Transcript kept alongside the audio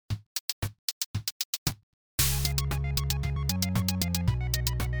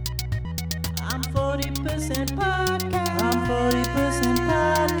I'm 40% podcast. I'm 40%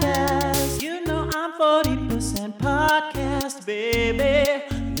 podcast. You know I'm 40% podcast, baby.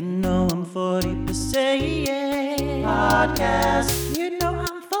 You know I'm 40% podcast. You know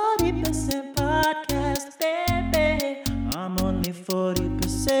I'm 40% podcast, baby. I'm only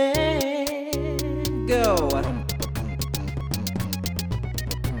 40%. Go.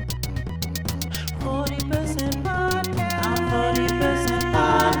 40% podcast. I'm 40%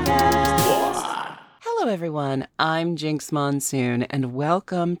 podcast. Hello, everyone. I'm Jinx Monsoon, and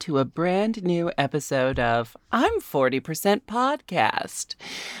welcome to a brand new episode of I'm 40% Podcast.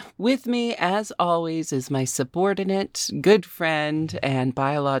 With me, as always, is my subordinate, good friend, and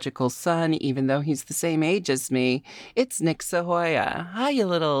biological son, even though he's the same age as me. It's Nick Sahoya. Hi, you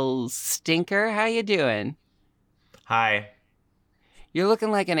little stinker. How you doing? Hi. You're looking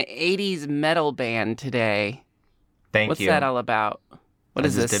like an 80s metal band today. Thank What's you. that all about? What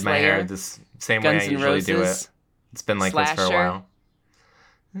is I just this, did my hair Slayer? the same Guns way I N' usually do Roses? it. It's been like this for a Slasher?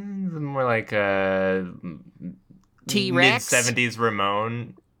 while. More like T-Rex? mid-70s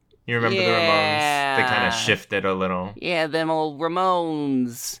Ramone. You remember the Ramones? They kind Yeah. of shifted a little. Yeah, them old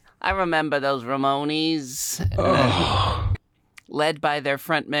Ramones. I remember those Ramones. Led by their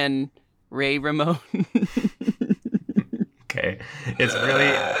frontman, Ray Ramone. Okay. It's really,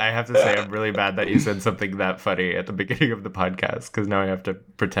 I have to say, I'm really bad that you said something that funny at the beginning of the podcast, because now I have to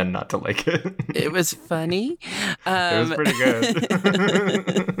pretend not to like it. It was funny. It was pretty good.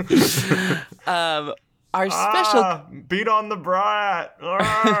 Our special... Beat on the brat.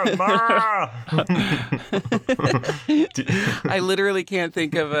 I literally can't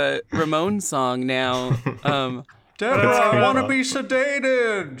think of a Ramone song now. Deborah, I cool. want to be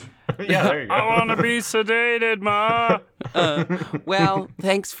sedated. Yeah, there you go. want to be sedated, Ma. Well,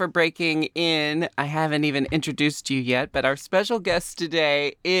 thanks for breaking in. I haven't even introduced you yet, but our special guest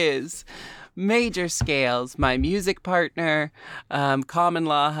today is Major Scales, my music partner, common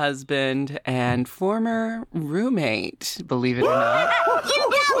law husband, and former roommate, believe it or not.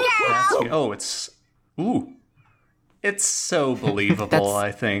 Oh, it's so believable,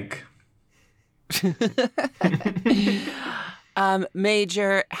 I think.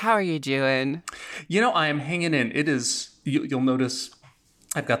 Major, how are you doing? You know, I am hanging in. It is, you'll notice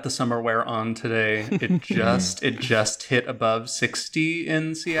I've got the summer wear on today. It just hit above 60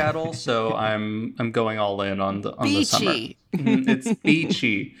 in Seattle, so I'm going all in on the summer. Beachy. It's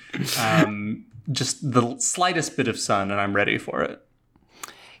beachy. Just the slightest bit of sun and I'm ready for it.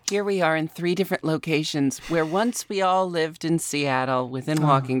 Here we are in 3 different locations where once we all lived in Seattle within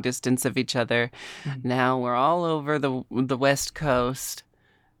walking distance of each other. Now we're all over the West Coast.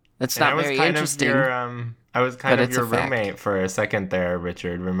 That's And not very interesting. I was kind but of it's a your fact. roommate for a second there,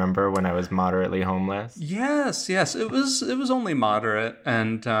 Richard. Remember when I was moderately homeless? Yes. It was only moderate,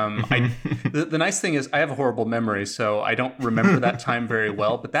 and the nice thing is I have a horrible memory, so I don't remember that time very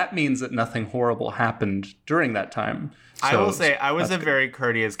well. But that means that nothing horrible happened during that time. I So will say I was a that's good. very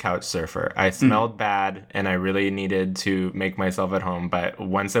courteous couch surfer. I smelled bad, and I really needed to make myself at home. But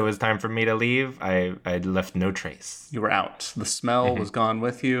once it was time for me to leave, I left no trace. You were out. The smell was gone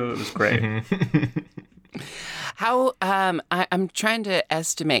with you. It was great. How I'm trying to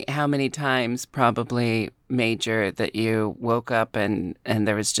estimate how many times probably, Major, that you woke up and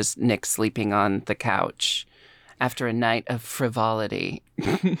there was just Nick sleeping on the couch after a night of frivolity.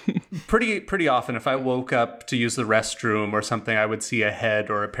 Pretty often, if I woke up to use the restroom or something, I would see a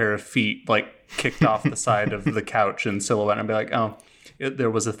head or a pair of feet like kicked off the side of the couch in silhouette, and I'd be like, "Oh, there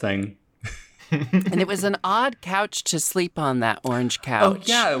was a thing." And it was an odd couch to sleep on, that orange couch. Oh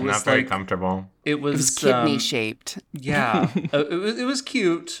yeah, it was Not very like comfortable. it It was was kidney shaped. Yeah, it was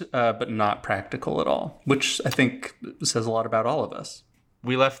cute, but not practical at all, which I think says a lot about all of us.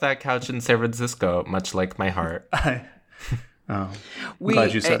 We left that couch in San Francisco, much like my heart. Glad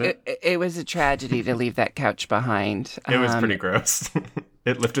you said it. It was a tragedy to leave that couch behind. It was pretty gross.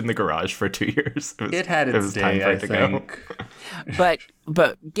 It lived in the garage for 2 years. It had its day, I think.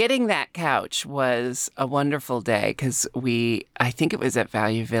 But getting that couch was a wonderful day because I think it was at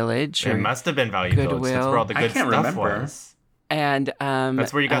Value Village. It must have been Value Village. That's where all the I good can't stuff remember. was. And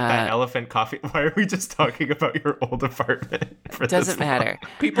That's where you got that elephant coffee. Why are we just talking about your old apartment? For doesn't this long? matter.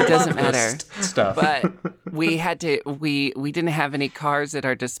 People It doesn't love matter. this stuff. But we had to. We didn't have any cars at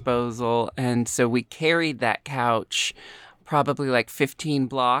our disposal, and so we carried that couch probably like 15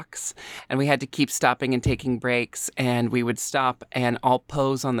 blocks, and we had to keep stopping and taking breaks, and we would stop and all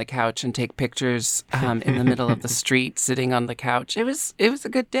pose on the couch and take pictures in the middle of the street sitting on the couch. It was a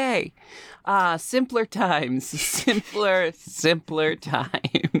good day. Simpler times, simpler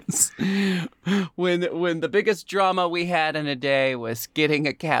times. When the biggest drama we had in a day was getting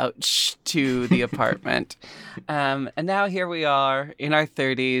a couch to the apartment. And now here we are in our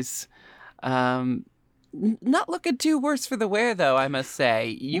 30s. Not looking too worse for the wear, though, I must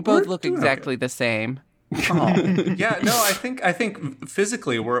say. You both look exactly the same. Oh. Yeah, no, I think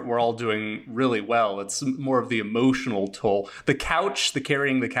physically we're all doing really well. It's more of the emotional toll. The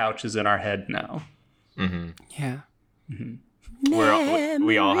carrying the couch is in our head now. Mm-hmm. Yeah.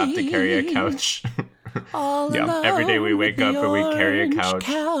 We all have to carry a couch. Yeah. Every day we wake up and we carry a couch.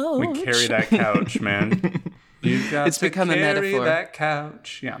 We carry that couch, man. You've got It's to become a carry metaphor. that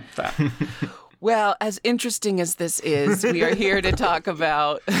couch. Yeah, that. Well, as interesting as this is, we are here to talk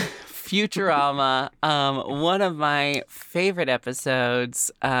about Futurama, one of my favorite episodes,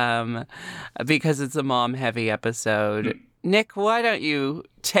 because it's a mom-heavy episode. Nick, why don't you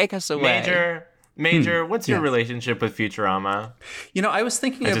take us away? Major, what's your relationship with Futurama? You know, I was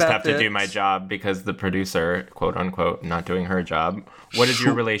thinking I about just have to this. do my job because the producer, quote unquote, not doing her job. What is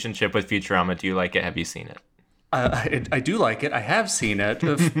your relationship with Futurama? Do you like it? Have you seen it? I do like it. I have seen it.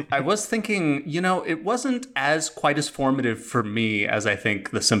 I was thinking, you know, it wasn't quite as formative for me as I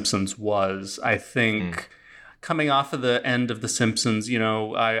think The Simpsons was. I think coming off of the end of The Simpsons, you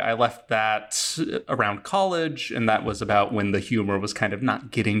know, I left that around college, and that was about when the humor was kind of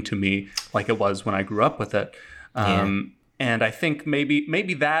not getting to me like it was when I grew up with it. And I think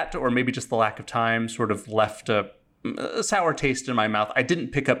maybe that, or maybe just the lack of time, sort of left a sour taste in my mouth. I didn't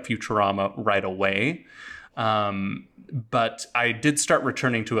pick up Futurama right away. But I did start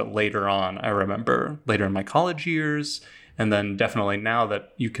returning to it later on. I remember later in my college years, and then definitely now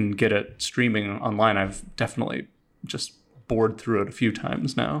that you can get it streaming online, I've definitely just bored through it a few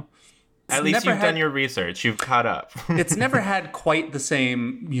times now. At least you've done your research. You've caught up. It's never had quite the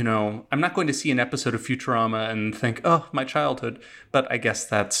same, you know, I'm not going to see an episode of Futurama and think, oh, my childhood. But I guess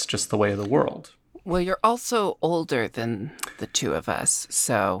that's just the way of the world. Well, you're also older than the two of us,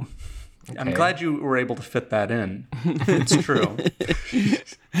 so... I'm glad you were able to fit that in. It's true.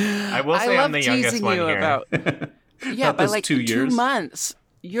 I will say I'm the youngest one here. Yeah, by those like 2 years. 2 months.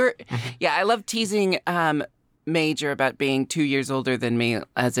 Yeah, I love teasing Major about being 2 years older than me,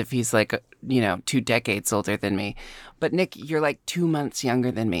 as if he's like, 2 decades older than me. But Nick, you're like 2 months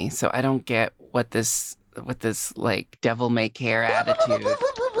younger than me, so I don't get what this like devil may care attitude.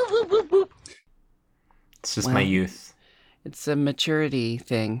 It's just my youth. It's a maturity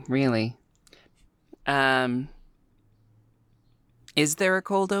thing, really. Is there a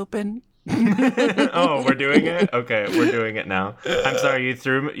cold open? Oh, we're doing it? Okay, we're doing it now. I'm sorry, you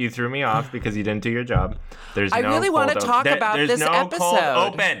threw me off because you didn't do your job. I really want to talk about this episode.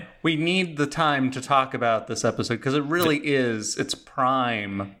 Cold open. We need the time to talk about this episode because it really it's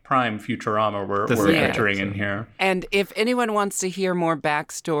prime Futurama we're entering in here. And if anyone wants to hear more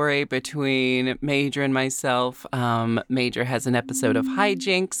backstory between Major and myself, Major has an episode of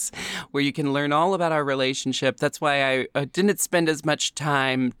Hijinks where you can learn all about our relationship. That's why I didn't spend as much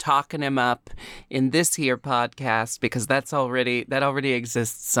time talking him up in this here podcast, because that already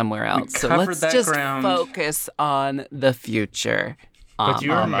exists somewhere else. So let's just focus on the future. But do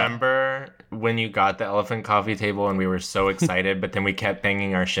you remember when you got the elephant coffee table and we were so excited, but then we kept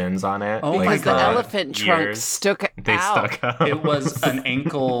banging our shins on it? Oh, because the elephant trunk stuck out. It was an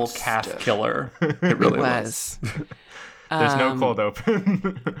ankle calf killer. It really was. There's no cold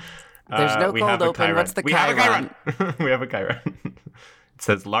open. There's no cold open. What's the Chiron? We have a Chiron. It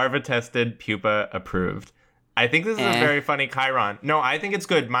says larva tested, pupa approved. I think this is a very funny Chiron. No, I think it's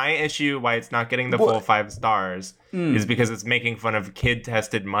good. My issue why it's not getting the full 5 stars is because it's making fun of kid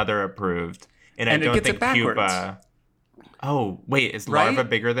tested, mother approved. And I don't think pupa. Oh, wait, is larva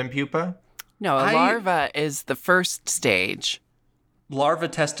bigger than pupa? No, larva is the first stage. Larva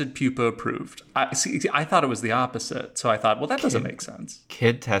tested, pupa approved. I thought it was the opposite. So I thought, well, that doesn't make sense.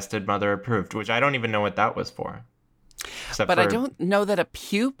 Kid tested, mother approved, which I don't even know what that was for. But I don't know that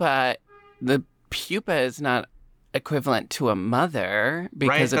the pupa is not equivalent to a mother,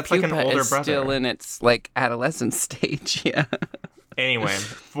 because a pupa like is still in its like adolescent stage. Yeah. Anyway,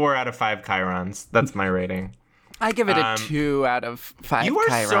 4 out of 5 Chirons. That's my rating. I give it a 2 out of 5 You are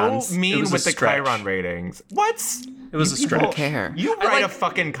Chirons. so mean with the Chiron ratings. What? It was a stretch. I don't care. You write a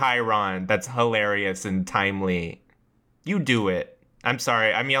fucking Chiron that's hilarious and timely. You do it. I'm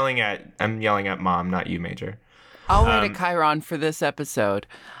sorry. I'm yelling at Mom, not you, Major. I'll write a Chiron for this episode.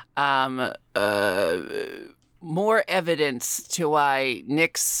 More evidence to why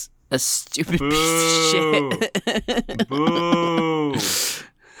Nick's a stupid piece of shit. Boo!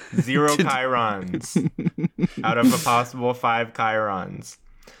 0 Chirons out of a possible 5 Chirons.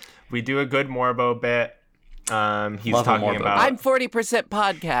 We do a good Morbo bit. He's Love a talking Morbo. about... I'm 40%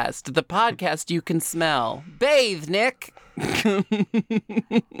 podcast, the podcast you can smell. Bathe, Nick.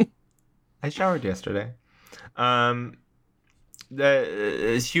 I showered yesterday.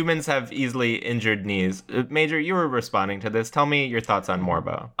 The humans have easily injured knees. Major, you were responding to this. Tell me your thoughts on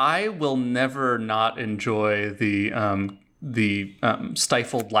Morbo. I will never not enjoy the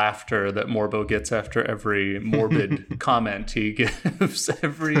stifled laughter that Morbo gets after every morbid comment he gives.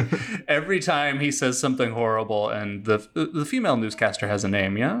 Every time he says something horrible, and the female newscaster has a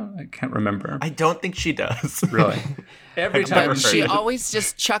name. Yeah, I can't remember. I don't think she does. Really, every I've time never She heard it. always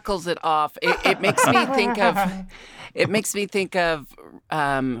just chuckles it off. It makes me think of. It makes me think of,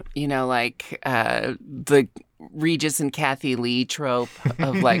 the Regis and Kathy Lee trope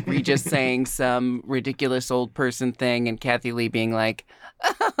of like Regis saying some ridiculous old person thing and Kathy Lee being like,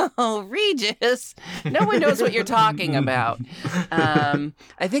 "Oh, Regis, no one knows what you're talking about."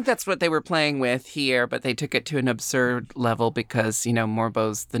 I think that's what they were playing with here, but they took it to an absurd level because,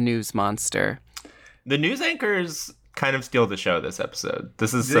 Morbo's the news monster. The news anchors kind of steal the show this episode.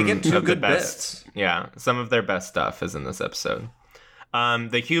 This is They some get two of the good best. bits. Yeah, some of their best stuff is in this episode.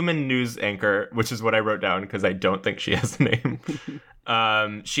 The human news anchor, which is what I wrote down because I don't think she has a name.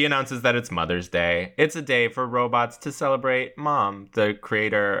 She announces that it's Mother's Day. It's a day for robots to celebrate Mom, the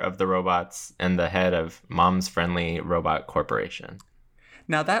creator of the robots and the head of Mom's Friendly Robot Corporation.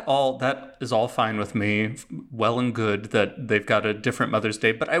 Now that is all fine with me, well and good that they've got a different Mother's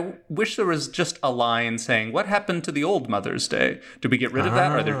Day, but I wish there was just a line saying, what happened to the old Mother's Day? Did we get rid of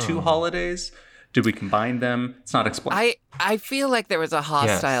that? Are there two holidays? Did we combine them? It's not explained. I feel like there was a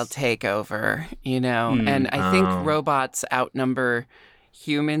hostile takeover, and I think robots outnumber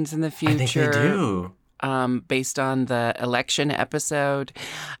humans in the future. I think they do. Based on the election episode.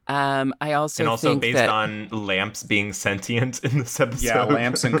 I also And also think based that, on lamps being sentient in this episode. Yeah,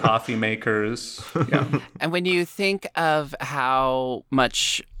 lamps and coffee makers. Yeah. and when you think of how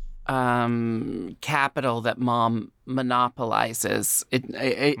much capital that Mom monopolizes, it's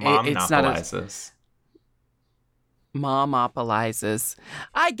not monopolizes. Monopolizes.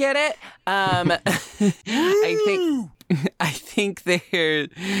 I get it. I think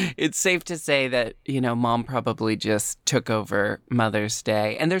it's safe to say that, Mom probably just took over Mother's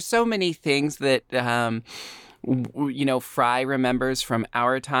Day. And there's so many things that, Fry remembers from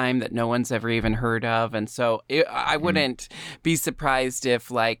our time that no one's ever even heard of. And so I wouldn't be surprised if,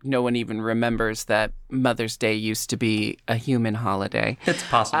 no one even remembers that Mother's Day used to be a human holiday. It's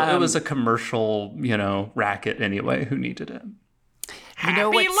possible. It was a commercial, racket anyway. Who needed it? You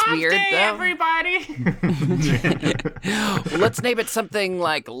know what's weird, Day, though? everybody! Let's name it something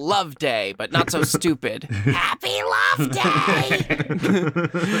like Love Day, but not so stupid. Happy Love Day!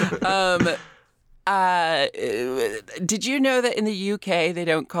 Did you know that in the UK they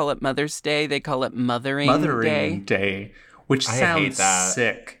don't call it Mother's Day, they call it Mothering Day, which I hate sounds that.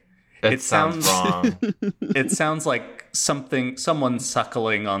 sick. It sounds wrong. It sounds like someone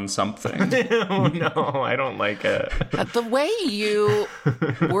suckling on something. Oh, no, I don't like it. The way you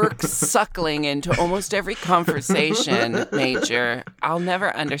work suckling into almost every conversation, Major, I'll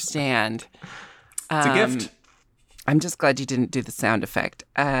never understand. It's a gift. I'm just glad you didn't do the sound effect.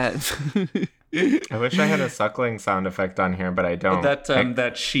 I wish I had a suckling sound effect on here, but I don't.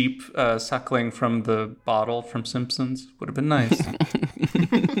 That sheep suckling from the bottle from Simpsons would have been nice.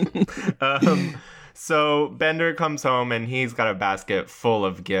 So Bender comes home and he's got a basket full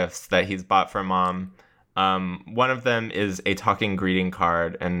of gifts that he's bought for Mom. One of them is a talking greeting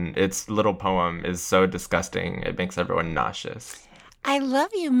card, and its little poem is so disgusting it makes everyone nauseous. I love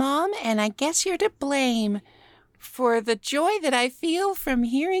you, Mom, and I guess you're to blame. For the joy that I feel from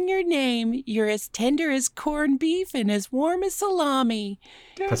hearing your name, you're as tender as corned beef and as warm as salami.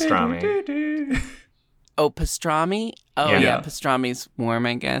 Pastrami. Oh, pastrami? Oh, yeah, pastrami's warm,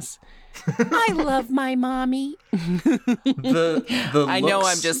 I guess. I love my mommy. The I know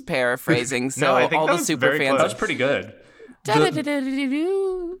looks- I'm just paraphrasing, so No, I think all that the was super very fans. That was pretty good.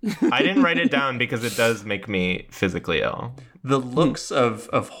 Da-da-da-da-da-da-doo. I didn't write it down because it does make me physically ill. The looks of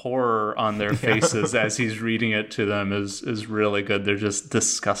horror on their faces as he's reading it to them is really good. They're just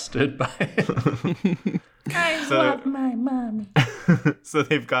disgusted by it. I love my mommy. So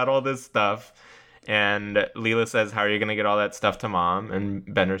they've got all this stuff, and Leela says, how are you going to get all that stuff to Mom?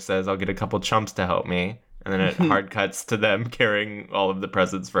 And Bender says, I'll get a couple chumps to help me. And then it hard cuts to them carrying all of the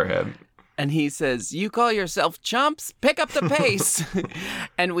presents for him. And he says, you call yourself chumps? Pick up the pace.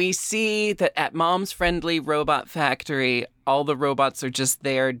 And we see that at Mom's Friendly Robot Factory, all the robots are just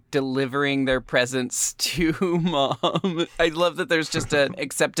there delivering their presents to Mom. I love that there's just an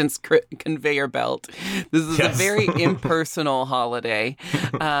acceptance conveyor belt. This is a very impersonal holiday.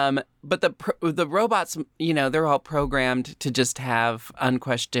 But the robots, they're all programmed to just have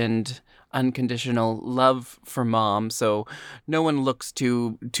unquestioned, unconditional love for Mom. So no one looks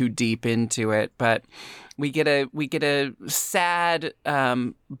too deep into it. But we get a sad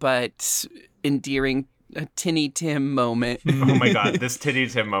but endearing Tinny Tim moment. Oh my God, this Tinny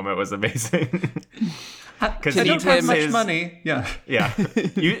Tim moment was amazing. Because I don't have much money. Yeah. Yeah.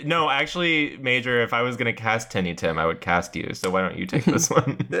 Actually, Major, if I was going to cast Tinny Tim, I would cast you. So why don't you take this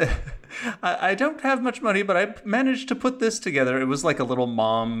one? I don't have much money, but I managed to put this together. It was like a little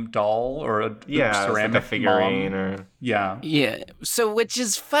mom doll or a ceramic like a figurine mom. Yeah. Yeah. So, which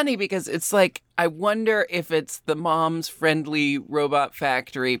is funny because it's like, I wonder if it's the Mom's Friendly Robot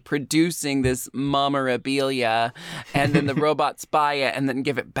Factory producing this memorabilia and then the robots buy it and then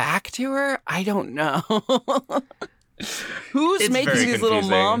give it back to her. I don't know. Who's making these little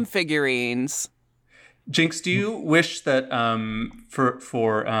mom figurines? Jinx, do you wish that for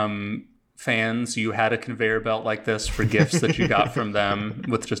fans you had a conveyor belt like this for gifts that you got from them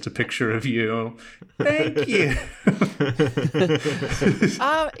with just a picture of you? Thank you.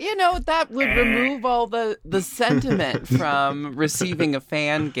 That would remove all the sentiment from receiving a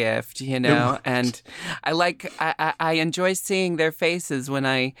fan gift, and I enjoy seeing their faces when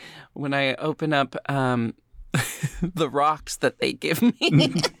I open up the rocks that they give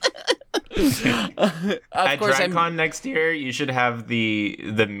me. At DragCon next year, you should have the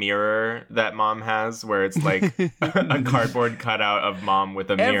mirror that Mom has, where it's like a cardboard cutout of Mom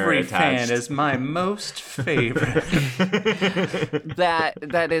with a mirror attached. Every fan is my most favorite.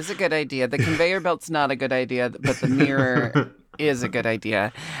 That is a good idea. The conveyor belt's not a good idea, but the mirror is a good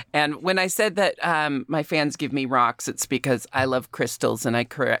idea. And when I said that my fans give me rocks, it's because I love crystals and I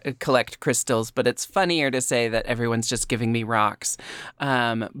collect crystals. But it's funnier to say that everyone's just giving me rocks.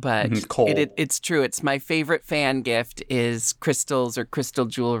 But it's true. It's my favorite fan gift is crystals or crystal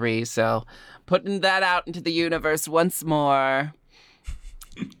jewelry. So putting that out into the universe once more.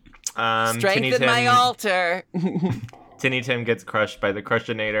 Strengthen my altar. Tinny Tim gets crushed by the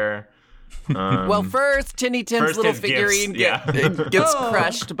Crushinator. Well, first, Tinny Tim's little figurine gets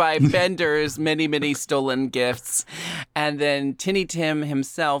crushed by Bender's many, many stolen gifts. And then Tinny Tim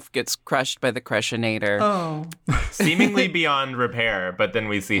himself gets crushed by the Crushinator. Oh. Seemingly beyond repair, but then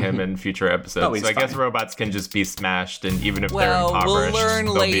we see him in future episodes. So I guess robots can just be smashed, and even if they're impoverished, we'll learn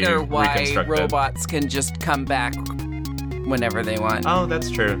later why reconstructed. Robots can just come back whenever they want. Oh,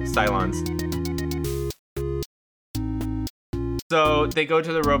 that's true. Cylons. So they go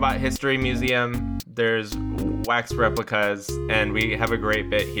to the Robot History Museum. There's wax replicas, and we have a great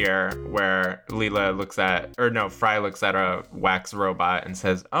bit here where Fry looks at a wax robot and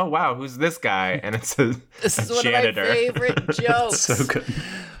says, "Oh wow, who's this guy?" And it's a This is janitor. One of my favorite jokes. So good.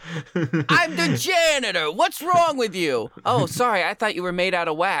 I'm the janitor. What's wrong with you? Oh, sorry, I thought you were made out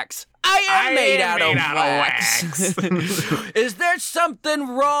of wax. I am made out of wax. Is there something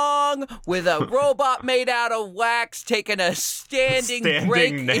wrong with a robot made out of wax taking a standing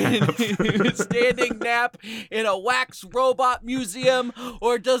nap in a wax robot museum,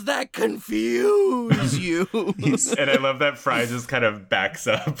 or does that confuse you? And I love that Fry just kind of backs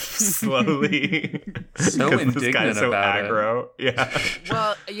up slowly. So indignant this guy's so about aggro. it. Yeah.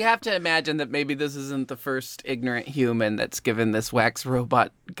 Well, you have to imagine that maybe this isn't the first ignorant human that's given this wax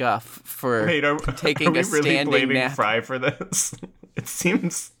robot guff for taking a standing really blaming nap. Fry for this? It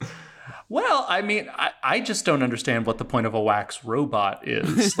seems. Well, I mean, I just don't understand what the point of a wax robot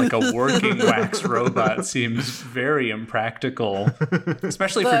is. Like a working wax robot seems very impractical,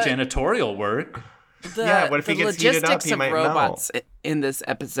 especially for janitorial work. What if he gets heated up? He might The logistics of robots in this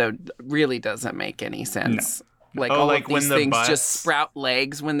episode really doesn't make any sense. No. All of these things just sprout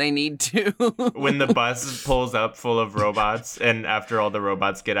legs when they need to. When the bus pulls up full of robots, and after all the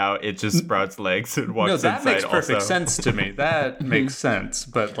robots get out, it just sprouts legs and walks inside. No, that makes perfect sense to me. That makes sense.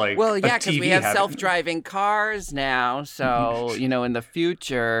 But because we have self-driving cars now, so in the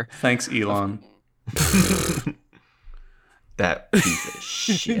future. Thanks, Elon. That piece of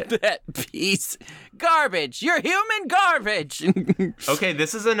shit. That piece. Garbage. You're human garbage. Okay,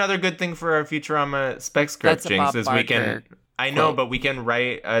 this is another good thing for our Futurama spec script, Jinx, is we can... I know, but we can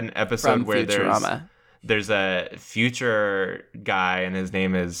write an episode where there's a future guy, and his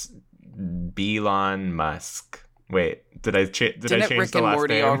name is Elon Musk. Wait, did I change the last name? Rick and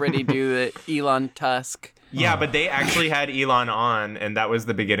Morty already do the Elon Tusk? Yeah, but they actually had Elon on, and that was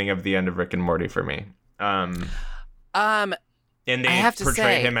the beginning of the end of Rick and Morty for me. And they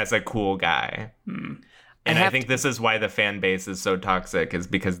portray him as a cool guy. And I think this is why the fan base is so toxic, is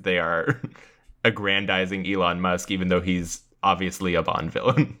because they are aggrandizing Elon Musk, even though he's obviously a Bond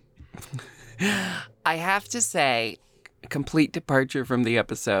villain. I have to say, complete departure from the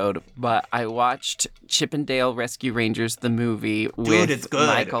episode, but I watched Chippendale Rescue Rangers, the movie, with it's good.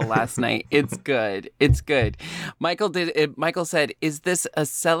 Michael last night. It's good. It's good. Michael said, "Is this a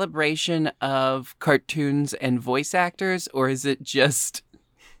celebration of cartoons and voice actors, or is it just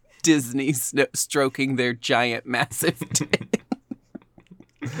Disney stroking their giant, massive dick?"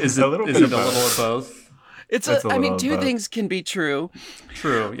 Is it a little of both? I mean, two things can be true.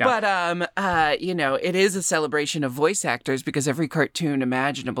 True, yeah. But, it is a celebration of voice actors because every cartoon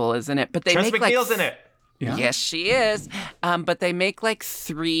imaginable is in it. But they Tress make McNeil's in it. Yeah. Yes, she is. But they make like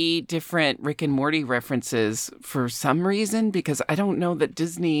 3 different Rick and Morty references for some reason, because I don't know that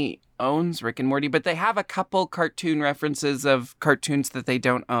Disney owns Rick and Morty, but they have a couple cartoon references of cartoons that they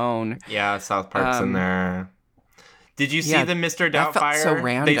don't own. Yeah, South Park's in there. Did you see the Mr. Doubtfire? That felt so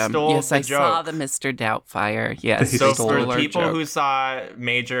random. They stole yes, the I joke. saw the Mr. Doubtfire. Yes, So stole for our people joke. who saw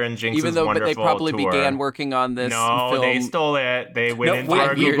Major and Jinx's Even though wonderful they probably tour, began working on this film. they stole it. They went into 5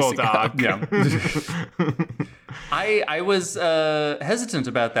 our years Google ago. Doc. Yeah. I was hesitant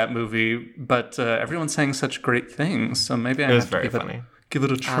about that movie, but everyone's saying such great things, so maybe I It was have to very funny. give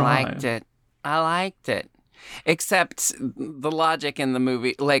it a try. I liked it. Except the logic in the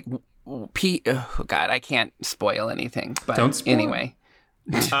movie, like, oh God, I can't spoil anything. But Don't spoil. Anyway.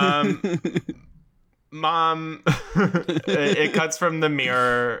 Mom, it cuts from the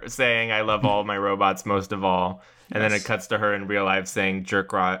mirror saying, "I love all my robots most of all." And then it cuts to her in real life saying,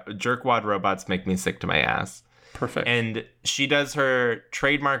 jerkwad robots make me sick to my ass. Perfect. And she does her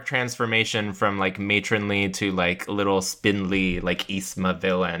trademark transformation from like matronly to like little spindly, like Isma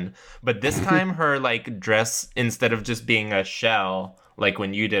villain. But this time her like dress, instead of just being a shell, like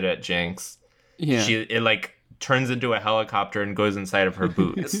when you did it, Jinx, it like turns into a helicopter and goes inside of her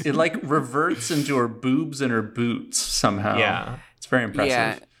boots. It like reverts into her boobs and her boots somehow. Yeah. It's very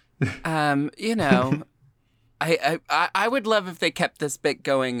impressive. Yeah. I would love if they kept this bit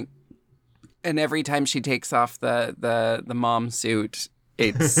going, and every time she takes off the mom suit,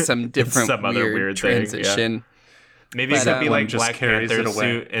 it's some different some other weird transition. Thing, yeah. Maybe it could be like just Black carries it Panther's away.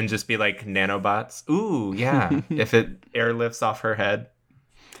 suit and just be like nanobots. Ooh, yeah. If it airlifts off her head.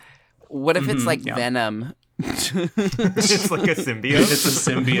 What if it's like Venom? Just like a symbiote. It's a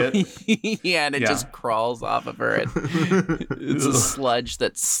symbiote. Yeah, and it just crawls off of her. It's a sludge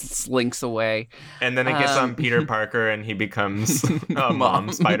that slinks away. And then it gets on Peter Parker and he becomes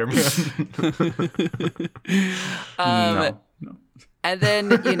Mom Spider-Man. No. And then,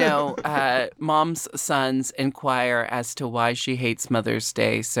 mom's sons inquire as to why she hates Mother's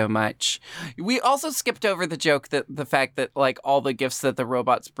Day so much. We also skipped over the joke that the fact that like all the gifts that the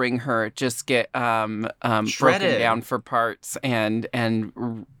robots bring her just get broken down for parts and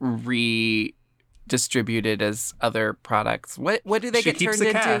redistributed as other products. What do they get turned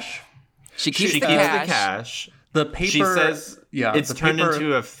into? Cash. She keeps the cash. The paper. She says it's turned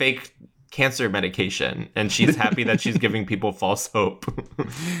into a fake cancer medication, and she's happy that she's giving people false hope.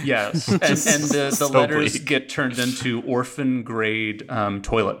 Yes, and the so letters bleak. get turned into orphan grade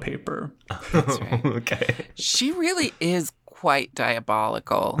toilet paper. That's right. Okay. She really is quite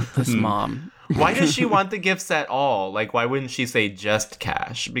diabolical, this mom. Why does she want the gifts at all? Like, why wouldn't she say just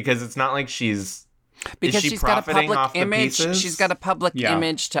cash? Because it's not like she's... Because she's got a profiting public off the image. pieces? She's got a public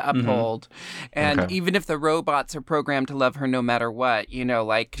image to uphold, and Okay. even if the robots are programmed to love her no matter what,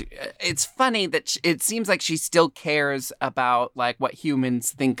 it's funny that it seems like she still cares about like what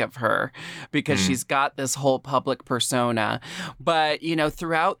humans think of her, because she's got this whole public persona. But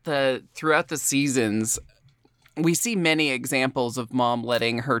throughout the seasons, we see many examples of mom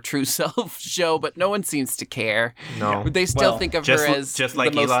letting her true self show, but no one seems to care. No. They still think of her as just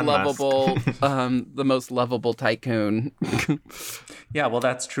like the most Elon Musk. lovable, the most lovable tycoon. Yeah, well,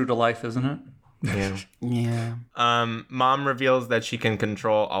 that's true to life, isn't it? Yeah. Yeah. Mom reveals that she can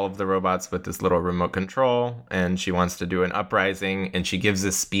control all of the robots with this little remote control, and she wants to do an uprising, and she gives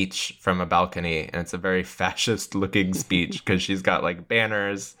this speech from a balcony, and it's a very fascist-looking speech because she's got like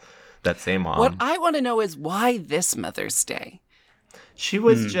banners that say mom. What I want to know is why this Mother's Day? She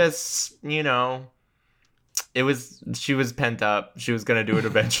was just, she was pent up. She was going to do it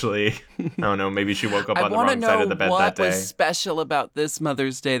eventually. I don't know. Maybe she woke up I on the want to wrong side of the bed know that what day. was special about this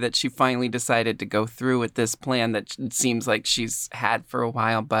Mother's Day that she finally decided to go through with this plan that it seems like she's had for a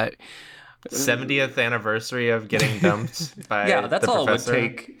while, but 70th anniversary of getting dumped by That's the all professor. it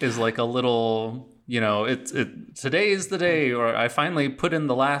would take is like a little, today is the day, or I finally put in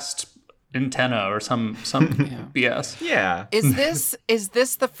the last antenna or some BS. Yeah. Is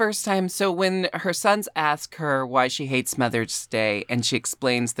this the first time? So when her sons ask her why she hates Mother's Day, and she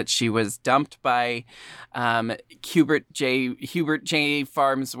explains that she was dumped by Hubert J.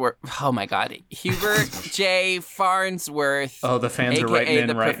 Farnsworth. Oh my God, Hubert J. Farnsworth. Oh, the fans AKA are writing in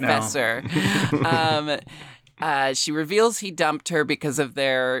the right professor. She reveals he dumped her because of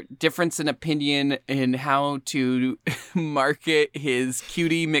their difference in opinion in how to market his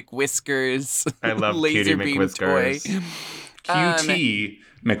Cutie McWhiskers I love laser Cutie beam McWhiskers. toy. QT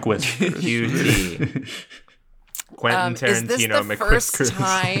McWhiskers. QT. Quentin Tarantino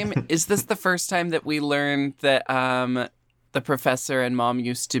McWhiskers. Is this the first time that we learned that the professor and mom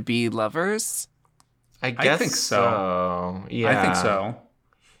used to be lovers? I guess think so. Yeah. I think so.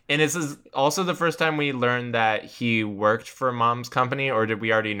 And this is also the first time we learned that he worked for Mom's company, or did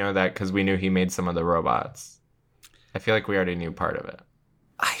we already know that because we knew he made some of the robots? I feel like we already knew part of it.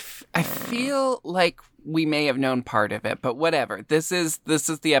 I feel like we may have known part of it, but whatever. This is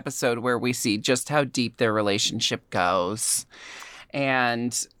the episode where we see just how deep their relationship goes.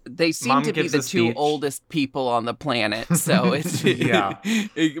 And they seem Mom to be gives the a two speech. oldest people on the planet. So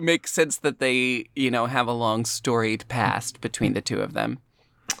it makes sense that they, have a long storied past between the two of them.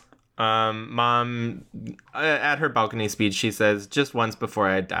 Mom, at her balcony speech, she says, "Just once before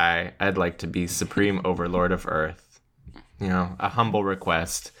I die, I'd like to be supreme overlord of Earth." A humble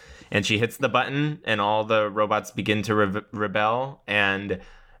request. And she hits the button, and all the robots begin to rebel. And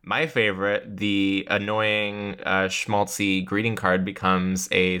my favorite, the annoying schmaltzy greeting card, becomes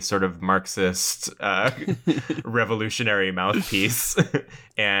a sort of Marxist revolutionary mouthpiece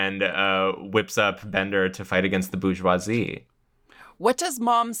and whips up Bender to fight against the bourgeoisie. What does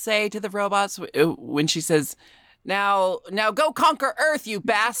Mom say to the robots when she says, now go conquer Earth, you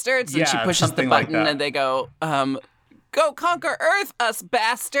bastards? And she pushes the something like button that. and they go, go conquer Earth, us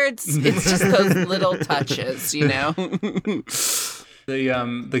bastards. It's just those little touches,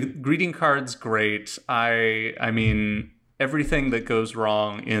 The greeting card's great. I mean, everything that goes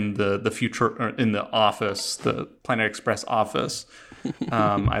wrong in the future, or in the office, the Planet Express office.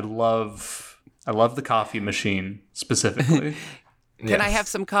 I love the coffee machine specifically. Can I have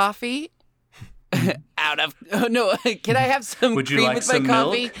some coffee? Can I have some Would you cream like with my some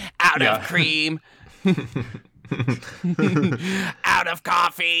coffee? milk? Out Yeah. of cream. Out of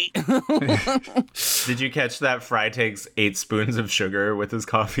coffee. Did you catch that Fry takes 8 spoons of sugar with his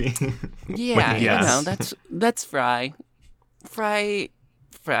coffee? Yeah, Yes. that's Fry. Fry.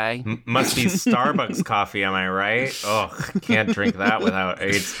 Must be Starbucks coffee, am I right? Ugh, can't drink that without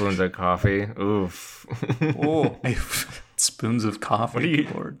 8 spoons of coffee. Oof. Oh, spoons of coffee. What are you-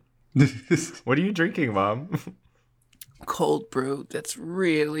 Lord. What are you drinking, Mom? Cold brew that's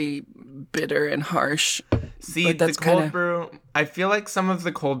really bitter and harsh. See, But the that's cold kinda- brew, I feel like some of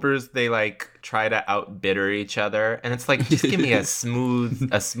the cold brews, they try to outbitter each other. And it's like, just give me a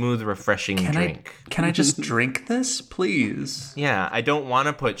smooth, refreshing drink. Can I just drink this, please? Yeah, I don't want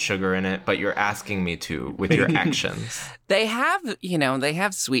to put sugar in it, but you're asking me to with your actions. They have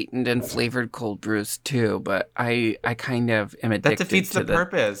sweetened and flavored cold brews too, but I kind of am addicted That defeats to the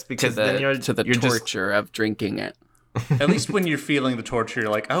purpose, because to then the you're just torture of drinking it. At least when you're feeling the torture, you're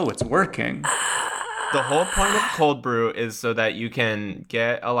like, oh, it's working. The whole point of cold brew is so that you can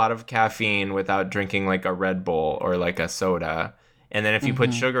get a lot of caffeine without drinking like a Red Bull or like a soda. And then if you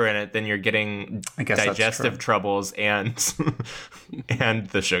put sugar in it, then you're getting I guess that's digestive true. troubles and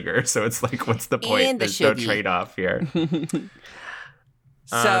the sugar. So it's like, what's the point? And the There's no sugar. trade-off here.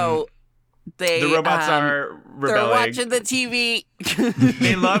 So they The robots are they're rebelling. watching the TV.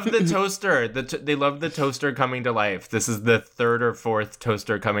 They love the toaster. They love the toaster coming to life. This is the 3rd or 4th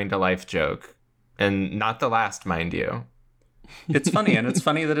toaster coming to life joke. And not the last, mind you. It's funny, and it's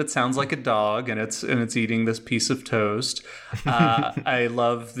funny that it sounds like a dog, and it's eating this piece of toast. I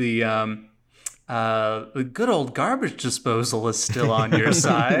love the good old garbage disposal is still on your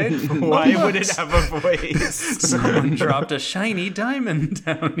side. Why would it have a voice? Someone dropped a shiny diamond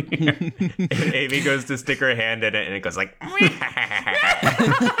down here. And Amy goes to stick her hand in it, and it goes like...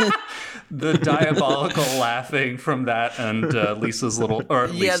 The diabolical laughing from that and Lisa's little, or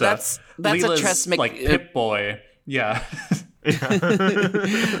Yeah, Lisa, that's a Leela's, Tress like Pip Boy. Yeah. Tress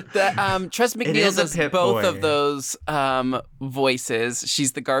McNeil is a does Pip both Boy. of those voices.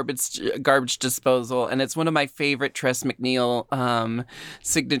 She's the garbage disposal, and it's one of my favorite Tress McNeil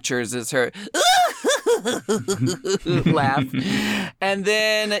signatures. Is her laugh, and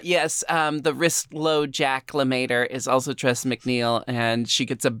then yes, the wrist low jacklamator is also Tress McNeil, and she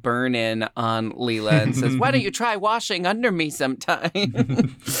gets a burn in on Leela and says, "Why don't you try washing under me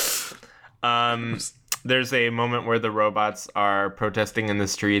sometime?" There's a moment where the robots are protesting in the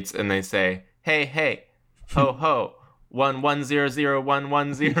streets and they say, "Hey, hey, ho, ho,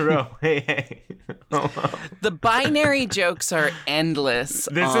 11001110, hey, hey." The binary jokes are endless.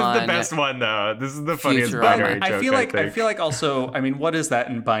 This is the best one, though. This is the funniest binary joke. I feel like also, I mean, what is that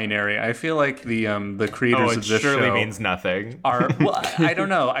in binary? I feel like the creators of this show surely means nothing. Well, I don't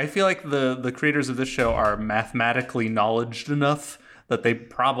know. I feel like the creators of this show are mathematically knowledgeable enough that they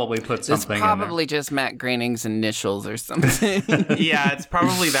probably put something It's probably just Matt Groening's initials or something. Yeah, it's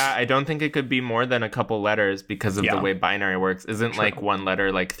probably that. I don't think it could be more than a couple letters because of the way binary works. Isn't like one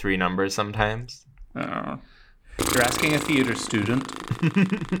letter like three numbers sometimes? You're asking a theater student.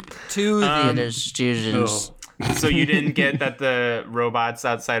 Two theater students. So you didn't get that the robots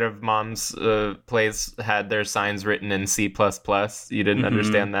outside of Mom's place had their signs written in C++? You didn't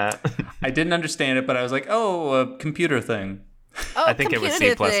understand that? I didn't understand it, but I was like, oh, a computer thing. Oh, I think it was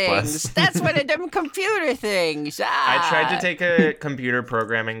C++. Things. That's one of them computer things. I tried to take a computer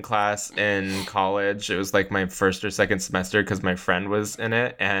programming class in college. It was like my first or second semester because my friend was in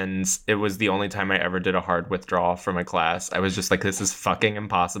it. And it was the only time I ever did a hard withdrawal from a class. I was just like, this is fucking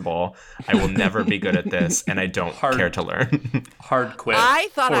impossible. I will never be good at this. And I don't care to learn. Hard quit. I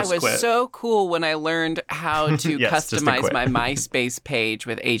thought I was so cool when I learned how to customize my MySpace page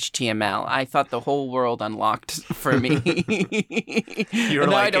with HTML. I thought the whole world unlocked for me. You're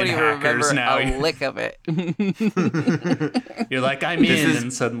like, I don't even remember now. a lick of it. You're like, I'm in,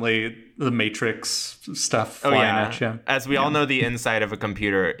 and suddenly the Matrix stuff flying at you. As we all know, the inside of a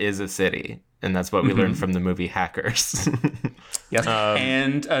computer is a city, and that's what we learned from the movie Hackers. Yes,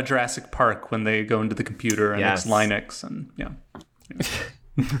 and Jurassic Park when they go into the computer and it's Linux, and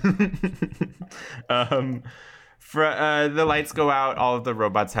the lights go out. All of the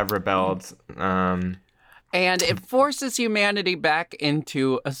robots have rebelled. And it forces humanity back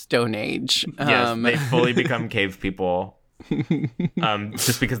into a Stone Age. Yes, they fully become cave people.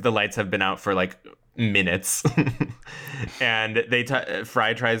 Just because the lights have been out for like minutes. And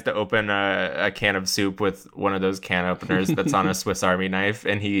Fry tries to open a can of soup with one of those can openers that's on a Swiss Army knife,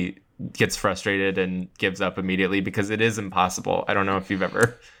 and he gets frustrated and gives up immediately because it is impossible. I don't know if you've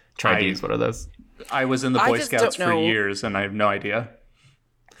ever tried to use one of those. I was in the Boy Scouts for years, and I have no idea.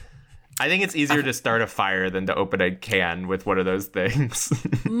 I think it's easier to start a fire than to open a can with one of those things.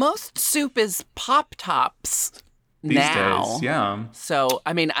 Most soup is Pop-Tops These now. days, yeah. So,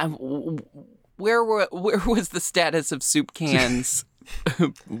 I mean, where was the status of soup cans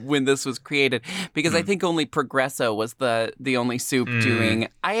when this was created? Because I think only Progresso was the only soup doing.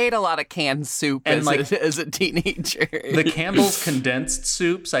 I ate a lot of canned soup as a teenager. The Campbell's condensed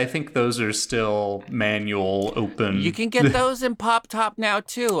soups, I think those are still manual open. You can get those in Pop-Top now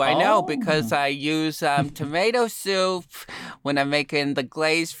too. I know because I use tomato soup when I'm making the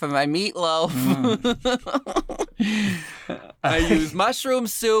glaze for my meatloaf. I use mushroom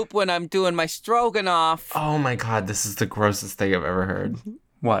soup when I'm doing my stroganoff. Oh my God, this is the grossest thing I've ever heard.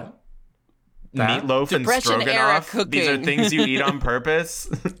 What? Meatloaf and stroganoff? These are things you eat on purpose?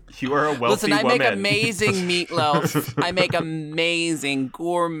 You are a wealthy woman. Listen, I make amazing meatloaf. I make amazing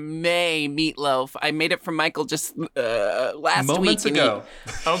gourmet meatloaf. I made it for Michael just last Moments week. ago.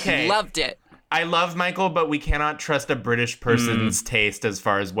 Okay. Loved it. I love Michael, but we cannot trust a British person's taste as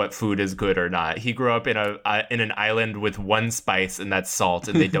far as what food is good or not. He grew up in an island with one spice, and that's salt,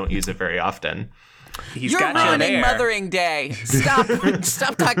 and they don't use it very often. You're ruining Mothering Day. Stop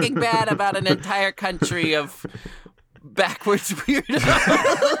talking bad about an entire country of backwards weirdos.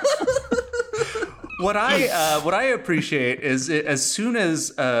 What I appreciate is as soon as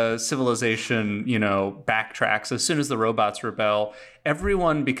civilization, backtracks, as soon as the robots rebel,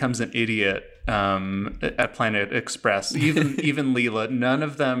 everyone becomes an idiot at Planet Express. Even Leela, none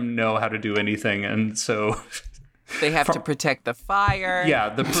of them know how to do anything, and so they have to protect the fire. Yeah,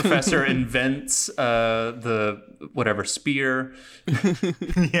 the professor invents the spear.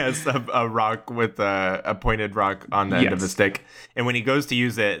 Yes, a rock with a pointed rock on the end of the stick, and when he goes to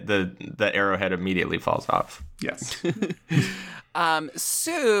use it, the arrowhead immediately falls off. Yes.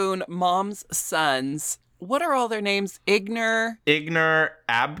 Soon, Mom's sons. What are all their names? Igner,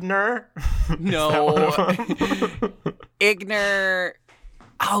 Abner? No. Igner.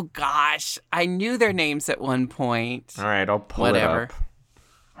 Oh, gosh. I knew their names at one point. All right, I'll pull it up.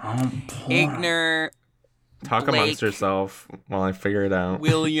 Igner. Talk Blake, amongst yourself while I figure it out.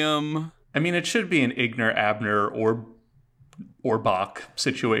 William. I mean, it should be an Igner, Abner, or or Bach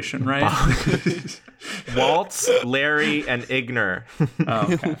situation, right? Waltz, Larry, and Igner.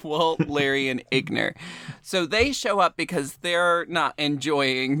 Oh, okay. Walt, Larry, and Igner. So they show up because they're not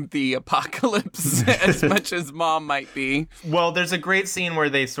enjoying the apocalypse as much as Mom might be. Well, there's a great scene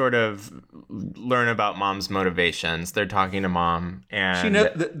where they sort of learn about Mom's motivations. They're talking to Mom, and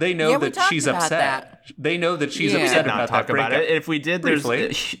They know we that talked she's about upset. that. They know that she's Yeah. upset not about talk that about breakup. it. If we did, Briefly.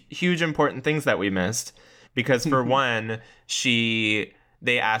 there's huge important things that we missed. Because for one, they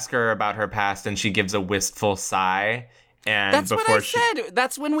ask her about her past, and she gives a wistful sigh. And That's before what I said.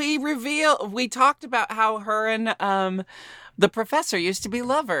 That's when we talked about how her and the professor used to be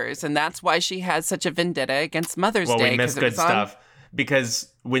lovers, and that's why she has such a vendetta against Mother's Well, Day. we missed 'cause it good was on- stuff. Because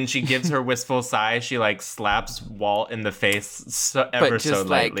when she gives her wistful sigh, she like slaps Walt in the face ever just, so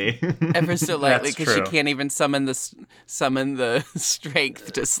like, lightly. ever so lightly, That's because she true. can't even summon the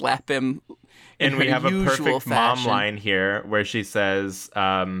strength to slap him. In And we her have a usual perfect mom fashion. line here where she says,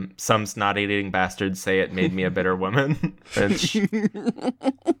 some snot-eating bastards say it made me a bitter woman. Which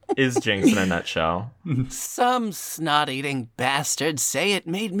is Jinx in a nutshell. Some snot-eating bastards say it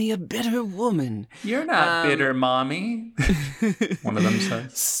made me a bitter woman. You're not bitter, Mommy. One of them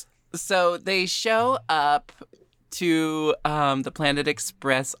says. So they show up to the Planet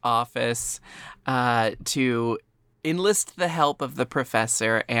Express office to enlist the help of the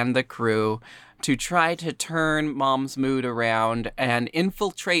professor and the crew to try to turn Mom's mood around and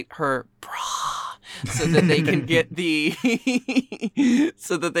infiltrate her bra so that they can get the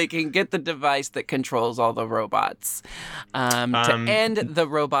device that controls all the robots to end the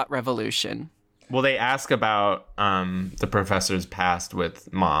robot revolution. Well, they ask about the professor's past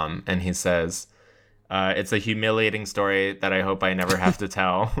with Mom, and he says, it's a humiliating story that I hope I never have to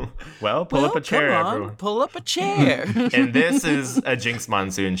tell. Well, pull up a chair, come on, everyone. pull up a chair. And this is a Jinx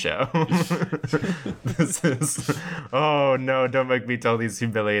Monsoon show. This is, oh no, don't make me tell these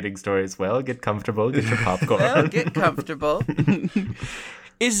humiliating stories. Well, get comfortable, get your popcorn. Well, get comfortable.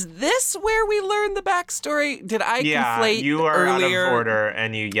 Is this where we learn the backstory? Did I conflate you are earlier? out of order,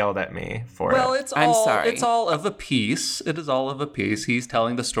 and you yelled at me for Well, it. I'm sorry. It's all of a piece. It is all of a piece. He's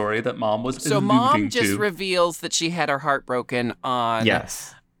telling the story that Mom was So alluding Mom just to. reveals that she had her heart broken on...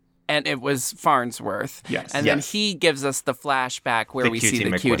 Yes. And it was Farnsworth. Yes. And Yes. then he gives us the flashback where The we see Cutie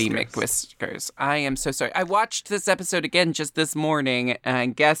the Cutie McWhiskers. McWhiskers. I am so sorry. I watched this episode again just this morning, and I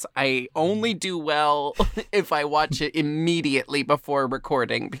guess I only do well if I watch it immediately before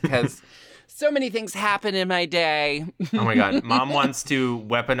recording because so many things happen in my day. Oh my god. Mom wants to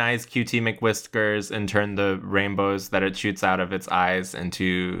weaponize QT McWhiskers and turn the rainbows that it shoots out of its eyes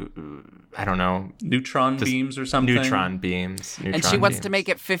into, I don't know, neutron beams or something. neutron beams. And she wants to make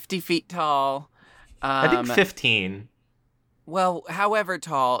it 50 feet tall. I think 15. Well, however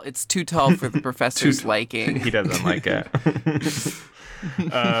tall, it's too tall for the professor's liking. He doesn't like it.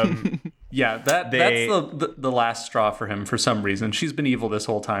 Yeah, that's the last straw for him for some reason. She's been evil this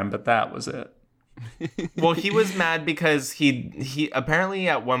whole time, but that was it. Well, he was mad because he apparently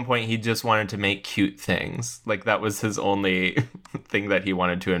at one point he just wanted to make cute things. Like that was his only thing that he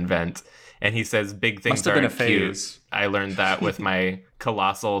wanted to invent. And he says big things Must have been aren't a phase. cute. I learned that with my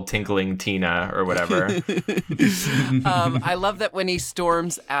colossal tinkling Tina or whatever. I love that when he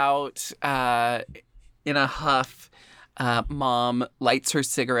storms out in a huff, Mom lights her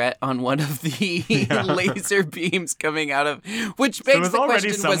cigarette on one of the laser beams coming out of, which begs was the already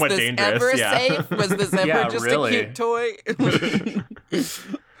question: was somewhat this dangerous, ever yeah. safe? Was this ever Yeah, just really. a cute toy?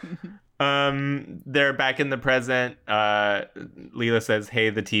 They're back in the present. Leela says, "Hey,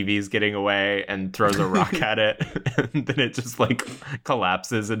 the TV's getting away," and throws a rock at it, and then it just like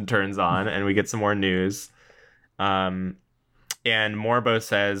collapses and turns on, and we get some more news. And Morbo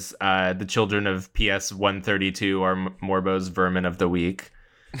says, "The children of PS 132 are Morbo's vermin of the week."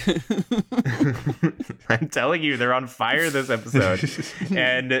 I'm telling you, they're on fire this episode.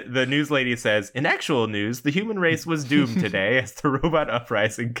 And the news lady says, in actual news, the human race was doomed today as the robot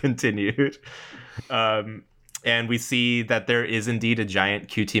uprising continued. And we see that there is indeed a giant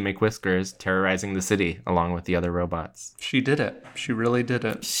QT McWhiskers terrorizing the city along with the other robots. She did it. She really did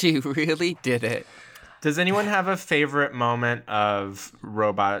it. She really did it. Does anyone have a favorite moment of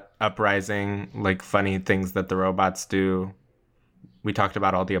robot uprising, like funny things that the robots do? We talked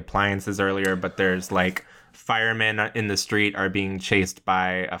about all the appliances earlier, but there's like firemen in the street are being chased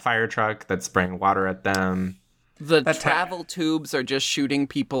by a fire truck that's spraying water at them. The travel tubes are just shooting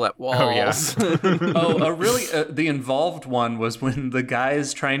people at walls. Oh, yeah. Oh, really? The involved one was when the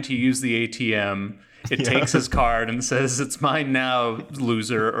guy's trying to use the ATM it takes his card and says, "It's mine now,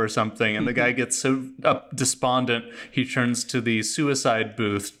 loser," or something. And the guy gets so despondent, he turns to the suicide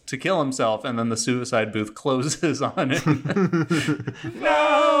booth to kill himself, and then the suicide booth closes on him.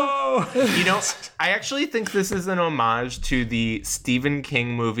 No! You know, I actually think this is an homage to the Stephen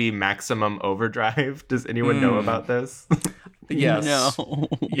King movie Maximum Overdrive. Does anyone know about this? Yes. No.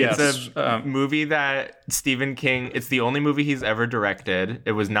 Yes. It's a movie that Stephen King, it's the only movie he's ever directed.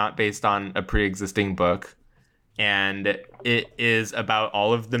 It was not based on a pre-existing book. And it is about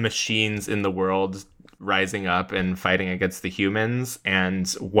all of the machines in the world rising up and fighting against the humans. And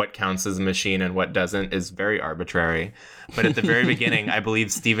what counts as a machine and what doesn't is very arbitrary. But at the very beginning, I believe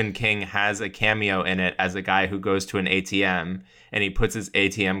Stephen King has a cameo in it as a guy who goes to an ATM and he puts his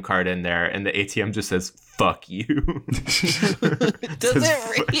ATM card in there and the ATM just says, "Fuck you." Does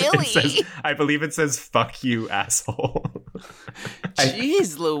it really? I believe it says, "Fuck you, asshole."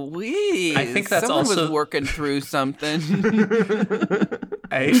 Jeez Louise. I think that's Someone also- was working through something.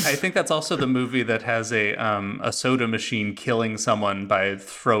 I think that's also the movie that has a soda machine killing someone by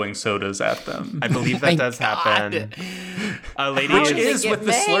throwing sodas at them. I believe that does happen. A lady How Which did it is get with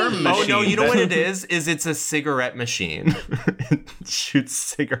the slurm made? machine. Oh no, you know what it is? Is it's a cigarette machine. It shoots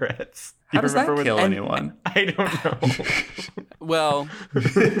cigarettes. How You does that remember kill when- anyone? I don't know. Well,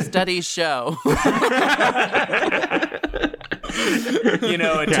 studies show. You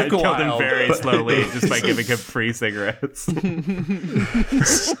know, it Yeah, took it a killed while. him very but slowly just by giving him free cigarettes.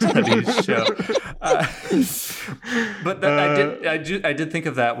 studies show. But I did think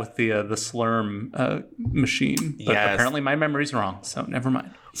of that with the slurm machine. But Yes. apparently my memory's wrong, so never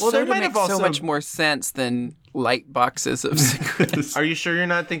mind. Well, there Soda might have makes so also- much more sense than light boxes of cigarettes. Are you sure you're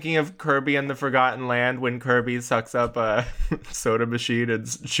not thinking of Kirby and the Forgotten Land when Kirby sucks up a soda machine and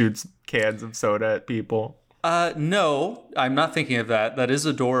shoots cans of soda at people? No, I'm not thinking of that. That is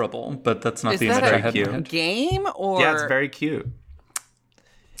adorable, but that's not Is the that image I a had in my cute. head. game or Yeah, it's very cute.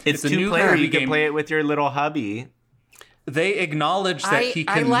 It's a new two-player. Kirby You can game. play it with your little hubby. They acknowledge that he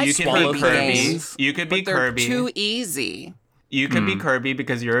I can like You can swallow be Kirby Kirby. games, You could be but they're Kirby. too easy. You could be Kirby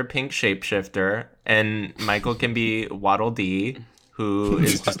because you're a pink shapeshifter, and Michael can be Waddle Dee, who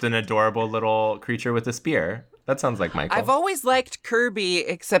is just an adorable little creature with a spear. That sounds like Michael. I've always liked Kirby,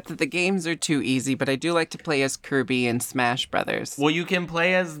 except that the games are too easy, but I do like to play as Kirby in Smash Brothers. Well, you can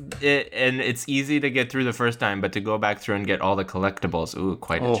play as it, and it's easy to get through the first time, but to go back through and get all the collectibles, ooh,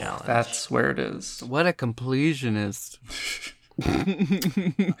 quite a Oh, challenge. that's where it is. What a completionist.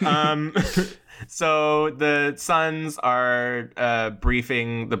 So the Sons are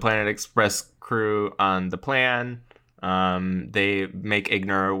briefing the Planet Express crew on the plan. They make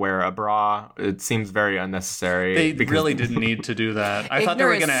Ignar wear a bra. It seems very unnecessary. They because really didn't need to do that. I thought they Ignar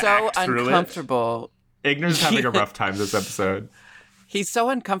were is going to so act through it. uncomfortable. Ignar's having a rough time this episode. He's so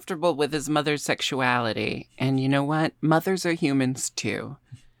uncomfortable with his mother's sexuality. And you know what? Mothers are humans too.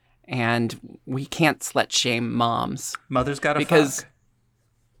 And we can't slut shame moms. Mother's got to Because- fuck.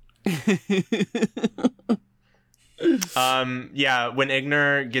 Yeah, when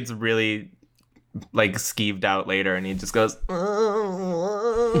Ignar gets really like skeeved out later and he just goes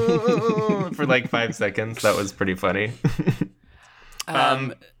for like 5 seconds, that was pretty funny.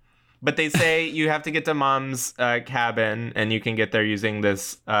 But they say you have to get to Mom's cabin, and you can get there using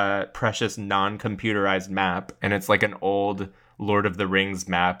this precious non-computerized map, and it's like an old Lord of the Rings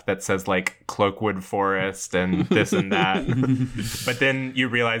map that says like Cloakwood Forest and this and that. But then you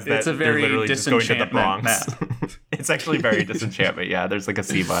realize that It's a they're very literally just going to the Disenchantment Bronx. It's actually very Disenchantment. Yeah, there's like a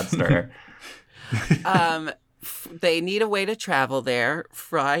sea monster. They need a way to travel there.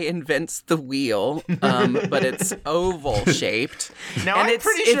 Fry invents the wheel, but it's oval shaped. Now, And I'm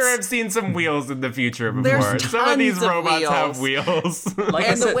pretty sure it's- I've seen some wheels in the future before. There's Some of these tons of robots have wheels. Like I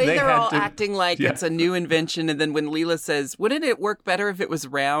And the said, way they they're had all to- acting like Yeah. it's a new invention, and then when Leela says, "Wouldn't it work better if it was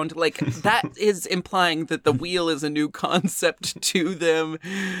round?" Like that is implying that the wheel is a new concept to them.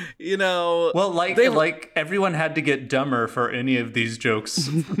 You know. Well, like everyone had to get dumber for any of these jokes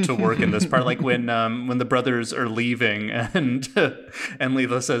to work in this part. Like when the brothers are leaving and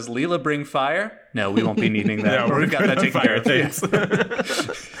Leela says, "Leela, bring fire." No, we won't be needing that. No, We've got that taken care fire of. things.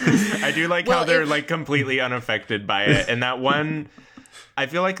 I do like how Well, they're like completely unaffected by it. And that one, I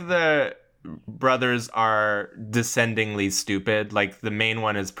feel like the brothers are descendingly stupid. Like the main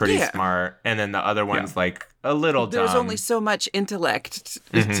one is pretty Yeah. smart, and then the other one's like a little dumb. There's only so much intellect,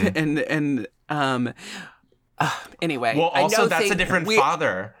 and anyway. Well, I also know that's a things- different we-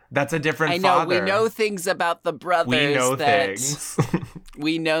 father. That's a different I know father. we know things about the brothers. We know that things.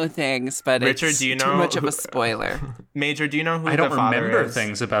 We know things, but Richard, it's do you too know much of who- a spoiler. Major, do you know who I don't the father remember is?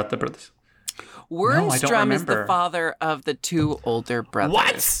 things about the brothers. Wernstrom is the remember. father of the two older brothers.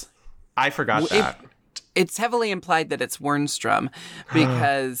 What? I forgot If- that. it's heavily implied that it's Wernstrom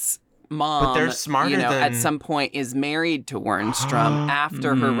because Mom, But they're smarter at some point is married to Wernstrom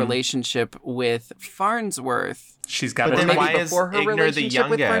after her relationship with Farnsworth. She's got But it. then why is before her Igner the relationship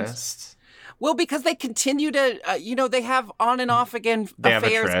with youngest? Well, because they continue to, they have on and off again They have a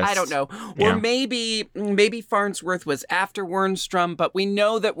affairs. tryst. I don't know. Yeah. Or maybe Farnsworth was after Wernstrom, but we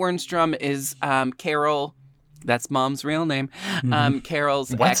know that Wernstrom is Carol. That's Mom's real name.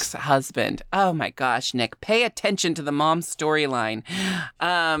 Carol's What? ex-husband. Oh my gosh, Nick, pay attention to the mom storyline.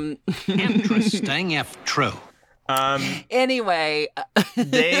 Interesting if true. Anyway,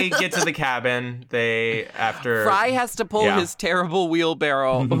 They get to the cabin. Fry has to pull Yeah. his terrible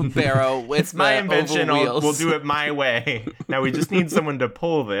wheelbarrow with It's my the invention. oval wheels. We'll do it my way. Now we just need someone to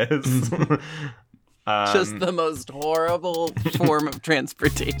pull this. Just the most horrible form of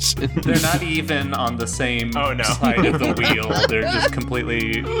transportation. They're not even on the same Oh, no. side of the wheel. They're just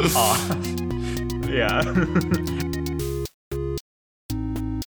completely off. Yeah.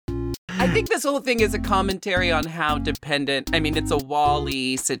 I think this whole thing is a commentary on how dependent. I mean, it's a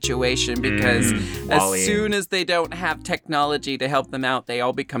Wall-E situation because Wall-E. as soon as they don't have technology to help them out, they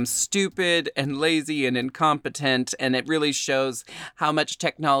all become stupid and lazy and incompetent, and it really shows how much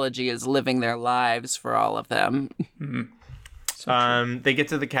technology is living their lives for all of them. They get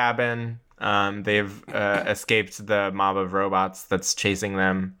to the cabin. They've escaped the mob of robots that's chasing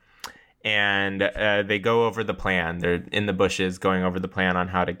them. And they go over the plan. They're in the bushes going over the plan on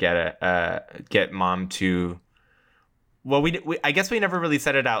how to get Mom to... Well, I guess we never really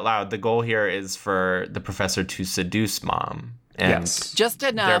said it out loud. The goal here is for the professor to seduce Mom. And Yes. Just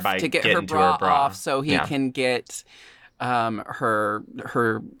enough thereby to get get her into bra, her bra. off so he Yeah. can get her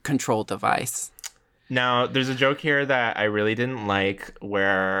control device. Now, there's a joke here that I really didn't like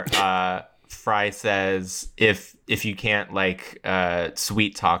where Fry says, if you can't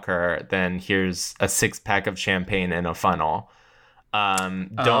sweet talk her, then here's a 6-pack of champagne in a funnel.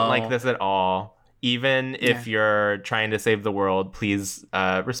 Don't like this at all. Even if you're trying to save the world, please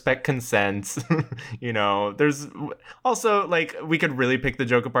respect consent. There's also, we could really pick the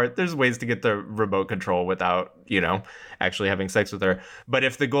joke apart. There's ways to get the remote control without, actually having sex with her. But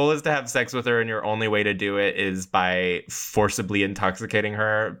if the goal is to have sex with her and your only way to do it is by forcibly intoxicating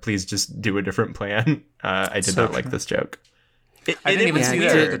her, please just do a different plan. I did So not like this joke. I didn't even was see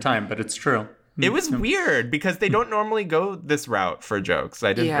weird. that at the time, but it's true. It was weird because they don't normally go this route for jokes.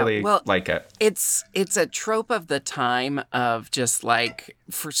 I didn't really like it. It's a trope of the time of just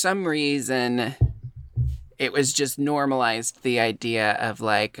for some reason it was just normalized, the idea of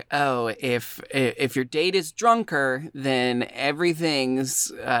if your date is drunker, then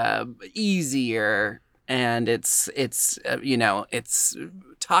everything's easier, and it's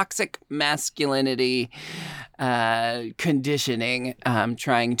toxic masculinity conditioning,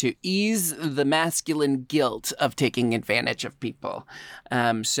 trying to ease the masculine guilt of taking advantage of people.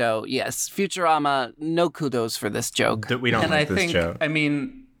 So yes, Futurama, no kudos for this joke. We don't And like I this think, joke. I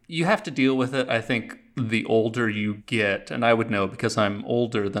mean, you have to deal with it. I think the older you get, and I would know because I'm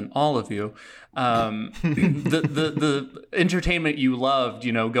older than all of you, the entertainment you loved,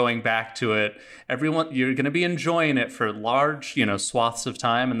 going back to it, you're going to be enjoying it for large, swaths of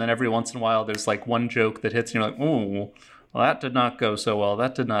time. And then every once in a while, there's one joke that hits and you're like, oh, well, that did not go so well.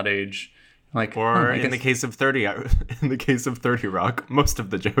 That did not age. Or in the case of 30 Rock, most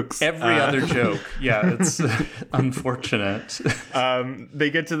of the jokes. Every other joke. Yeah, it's unfortunate. They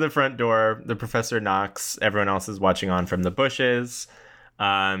get to the front door. The professor knocks. Everyone else is watching on from the bushes.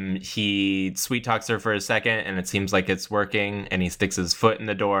 He sweet talks her for a second, and it seems like it's working, and he sticks his foot in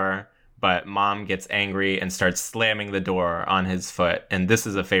the door. But Mom gets angry and starts slamming the door on his foot. And this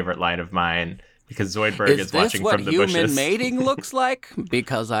is a favorite line of mine, because Zoidberg is watching from the bushes. Is this what human mating looks like?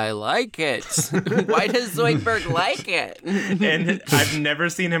 Because I like it. Why does Zoidberg like it? And I've never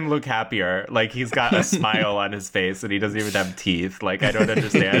seen him look happier. He's got a smile on his face and he doesn't even have teeth. I don't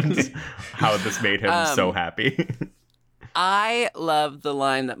understand how this made him so happy. I love the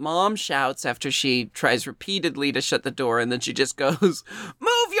line that Mom shouts after she tries repeatedly to shut the door, and then she just goes,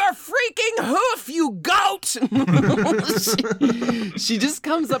 "Move your freaking hoof, you goat!" she just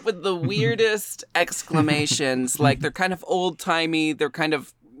comes up with the weirdest exclamations. They're kind of old-timey, they're kind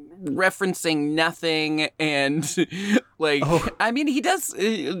of referencing nothing, and I mean, he does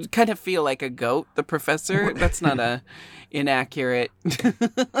kind of feel like a goat, the professor. That's not a inaccurate.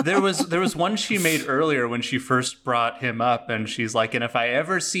 There was one she made earlier when she first brought him up, and she's like, and if I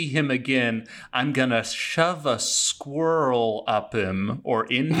ever see him again, I'm gonna shove a squirrel up him or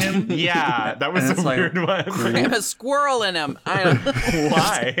in him. Yeah, that was a weird one. I have a squirrel in him. I don't know.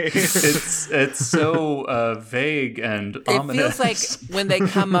 Why? It's so vague and It ominous. feels like when they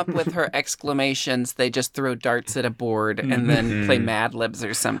come up with her exclamations, they just throw darts at a board and then play Mad Libs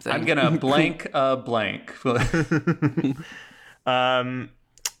or something. I'm gonna blank a blank.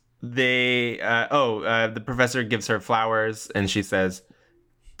 The professor gives her flowers and she says,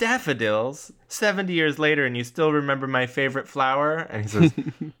 "Daffodils, 70 years later and you still remember my favorite flower?" And he says,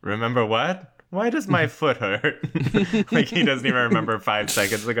 "Remember what? Why does my foot hurt?" Like he doesn't even remember 5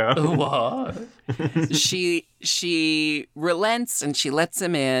 seconds ago. What? She relents and she lets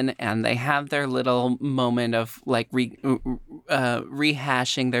him in, and they have their little moment of like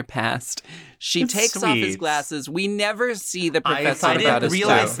rehashing their past. She takes off his glasses. We never see the professor without his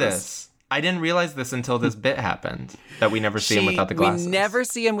glasses. I didn't realize this until this bit happened, that we never see him without the glasses. We never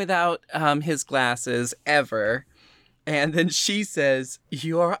see him without his glasses, ever. And then she says,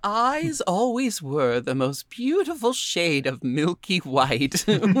 "Your eyes always were the most beautiful shade of milky white."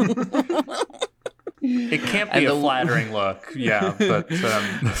 It can't be a flattering look. Yeah, but...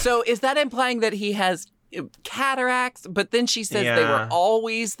 So is that implying that he has cataracts? But then she says they were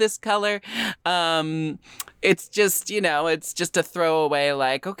always this color. It's just, it's just a throwaway,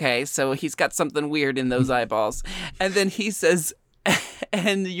 like, okay, so he's got something weird in those eyeballs. And then he says,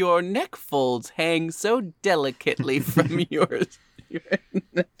 "And your neck folds hang so delicately from your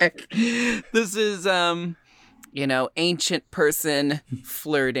neck." This is, ancient person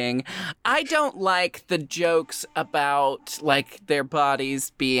flirting. I don't like the jokes about, like, their bodies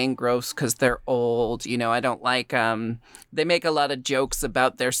being gross because they're old. I don't like, they make a lot of jokes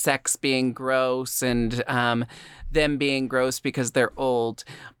about their sex being gross and, them being gross because they're old.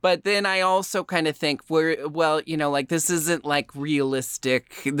 But then I also kind of think this isn't like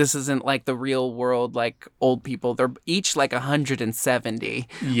realistic. This isn't like the real world, like old people. They're each like 170.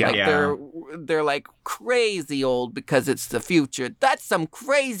 Yeah. They're like crazy old because it's the future. That's some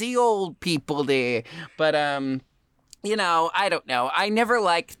crazy old people there. But I don't know. I never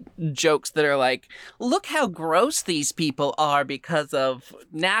like jokes that are like, look how gross these people are because of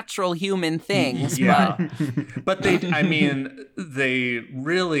natural human things. Yeah. But they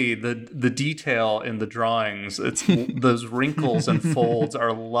really, the detail in the drawings, it's those wrinkles and folds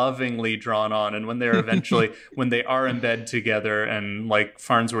are lovingly drawn on. And when they are in bed together and like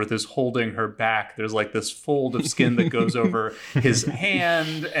Farnsworth is holding her back, there's like this fold of skin that goes over his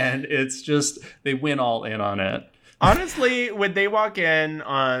hand. And it's just, they went all in on it. Honestly, when they walk in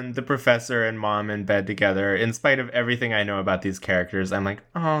on the professor and mom in bed together, in spite of everything I know about these characters, I'm like,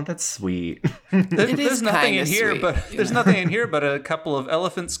 oh, that's sweet. There's nothing in here, there's nothing in here but a couple of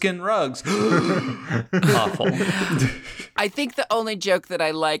elephant skin rugs. Awful. I think the only joke that I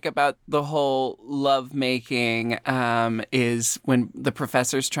like about the whole love making is when the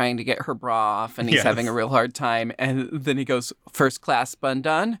professor's trying to get her bra off and he's having a real hard time, and then he goes, "First class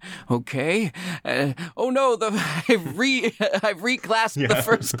undone, okay? Oh no, I've reclasped the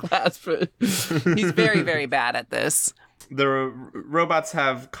first class." He's very, very bad at this. The robots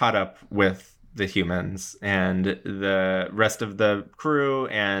have caught up with the humans, and the rest of the crew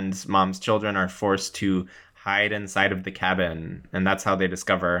and mom's children are forced to hide inside of the cabin, and that's how they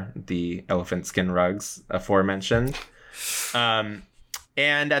discover the elephant skin rugs aforementioned.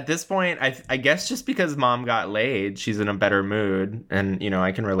 And at this point, I guess just because mom got laid, she's in a better mood, and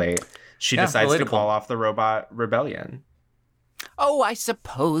I can relate. She decides to call off the robot rebellion. Oh, I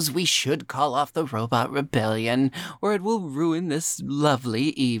suppose we should call off the robot rebellion, or it will ruin this lovely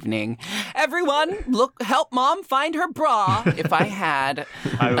evening. Everyone, help mom find her bra. If I had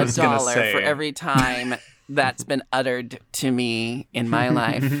 $1 for every time that's been uttered to me in my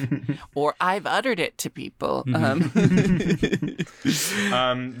life, or I've uttered it to people. The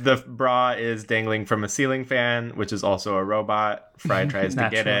bra is dangling from a ceiling fan, which is also a robot. Fry tries to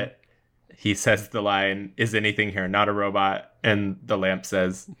get it. He says the line, "Is anything here not a robot?" And the lamp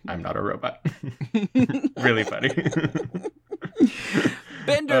says, "I'm not a robot." Really funny.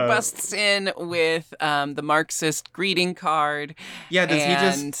 Bender busts in with the Marxist greeting card. Yeah, does he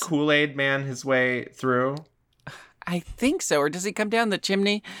just Kool-Aid man his way through? I think so. Or does he come down the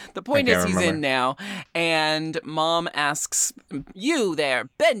chimney? The point is he's in now. And mom asks, "You there,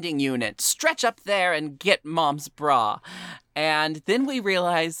 bending unit, stretch up there and get mom's bra." And then we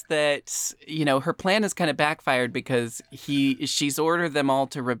realize that, her plan has kind of backfired because she's ordered them all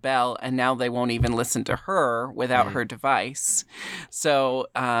to rebel, and now they won't even listen to her without her device. So,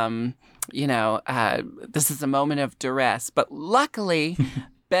 this is a moment of duress. But luckily,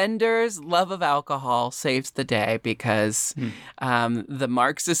 Bender's love of alcohol saves the day because the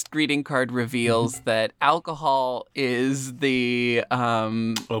Marxist greeting card reveals that alcohol is the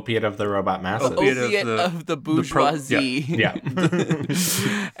opiate of the robot masses. opiate of the bourgeoisie. Yeah.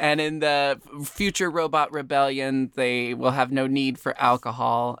 And in the future robot rebellion, they will have no need for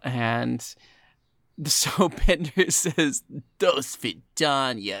alcohol. And so Bender says, "Dos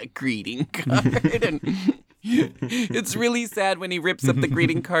Vidania greeting card." And it's really sad when he rips up the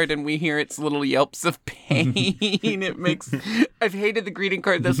greeting card and we hear its little yelps of pain. I've hated the greeting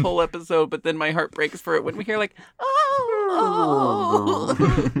card this whole episode, but then my heart breaks for it when we hear like, oh.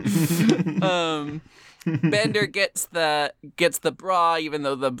 Bender gets the bra, even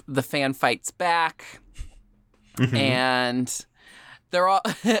though the fan fights back. And they're all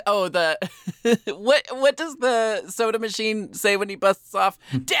what does the soda machine say when he busts off?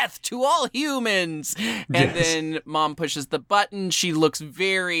 "Death to all humans!" And then Mom pushes the button. She looks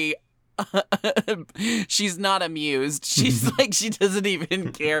very she's not amused. She's like, she doesn't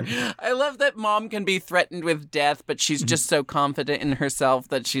even care. I love that Mom can be threatened with death, but she's just so confident in herself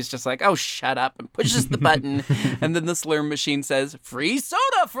that she's just like, "Oh, shut up," and pushes the button. And then the slurm machine says, "Free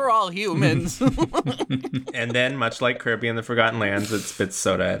soda for all humans." And then, much like Kirby and the Forgotten Lands, it spits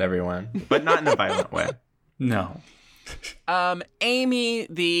soda at everyone, but not in a violent way. No. Amy,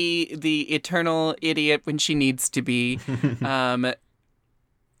 the eternal idiot when she needs to be,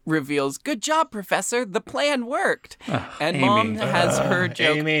 reveals, "Good job, Professor. The plan worked." And Amy. Mom has her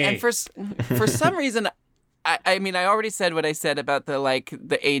joke. Amy. And for some reason, I mean, I already said what I said about the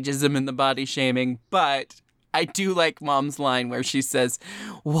ageism and the body shaming, but I do like Mom's line where she says,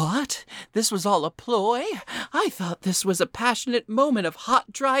 "What? This was all a ploy? I thought this was a passionate moment of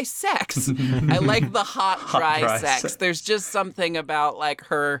hot, dry sex." I like the hot, dry sex. There's just something about like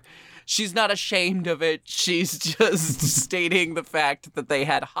her. She's not ashamed of it. She's just stating the fact that they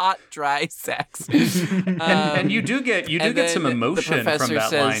had hot, dry sex. And you do get some emotion from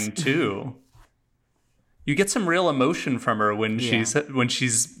that line too. You get some real emotion from her when she's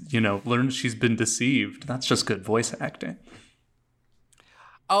learned she's been deceived. That's just good voice acting.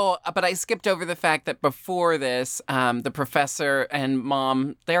 Oh, but I skipped over the fact that before this, the professor and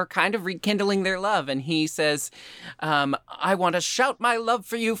Mom, they're kind of rekindling their love. And he says, "I want to shout my love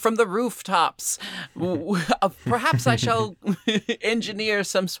for you from the rooftops. Perhaps I shall engineer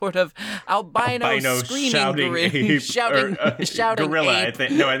some sort of albino screaming shouting gorilla. ape.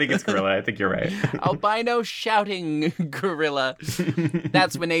 I think it's gorilla. I think you're right. Albino shouting gorilla."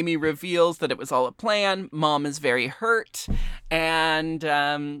 That's when Amy reveals that it was all a plan. Mom is very hurt. And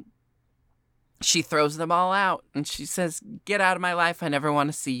she throws them all out, and she says, "Get out of my life. I never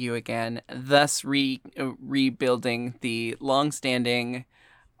want to see you again." Thus rebuilding the long-standing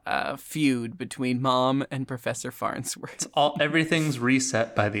feud between Mom and Professor Farnsworth. Everything's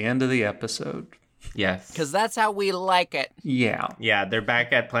reset by the end of the episode. Yes. Because that's how we like it. Yeah. Yeah, they're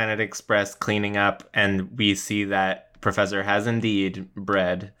back at Planet Express cleaning up, and we see that Professor has indeed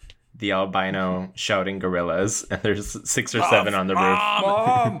bred the albino shouting gorillas, and there's 6 or 7 on the roof.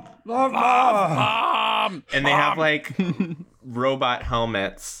 Mom! And they have like robot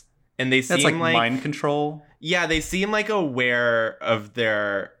helmets, and they seem That's like mind control. Yeah, they seem like aware of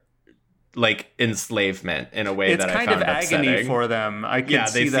their like enslavement in a way it's that I kind found of upsetting. agony for them. I can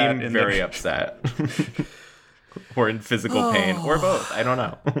see that. They seem very upset, or in physical pain, or both. I don't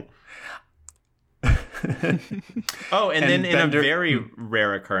know. And then in Bender, a very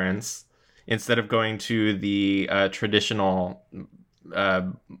rare occurrence, instead of going to the traditional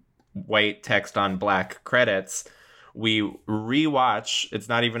white text on black credits, we rewatch. It's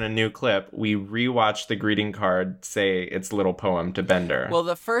not even a new clip. We rewatch the greeting card say its little poem to Bender. Well,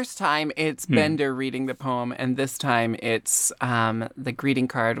 the first time it's Bender reading the poem, and this time it's the greeting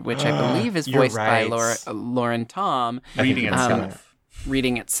card, which I believe is voiced by Lauren Tom. Reading itself.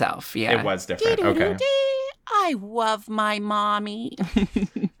 Reading itself, yeah. It was different. Okay. I love my mommy.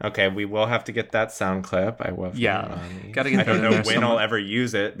 Okay, we will have to get that sound clip. I love my mommy. Gotta get I don't know when I'll ever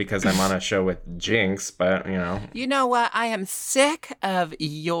use it because I'm on a show with Jinx, but you know. You know what? I am sick of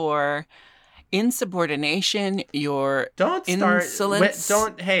your insubordination, your insolence.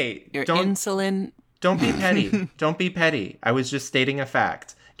 Insolent. Don't be petty. Don't be petty. I was just stating a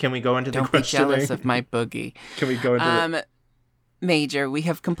fact. Can we go into the questioning? Don't be jealous of my boogie. Can we go into Major, we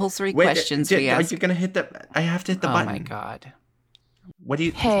have compulsory questions we ask. Are you going to hit I have to hit the button. Oh, my God. What do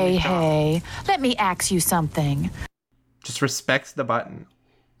you... Hey, let me ask you something. Just respect the button.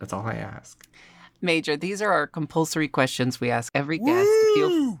 That's all I ask. Major, these are our compulsory questions we ask every guest.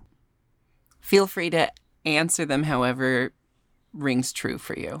 Feel free to answer them however rings true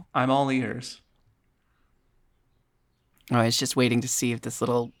for you. I'm all ears. Oh, I was just waiting to see if this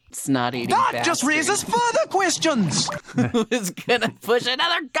little snot-eating That just raises further questions. was gonna push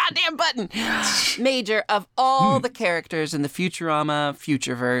another goddamn button. Major, of all the characters in the Futurama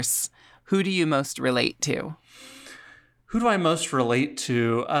Futureverse, who do you most relate to? Who do I most relate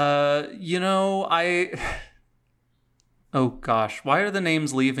to? Oh gosh, why are the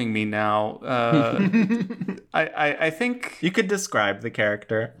names leaving me now? I think You could describe the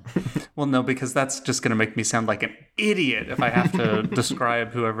character. Well, no, because that's just going to make me sound like an idiot if I have to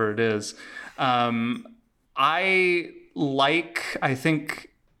describe whoever it is.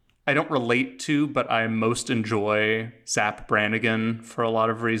 I don't relate to, but I most enjoy Zap Brannigan for a lot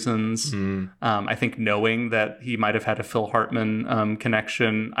of reasons. I think knowing that he might have had a Phil Hartman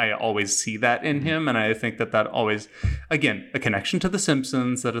connection, I always see that in him. And I think that always, again, a connection to The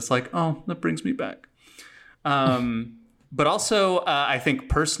Simpsons that it's like, oh, that brings me back. But also, I think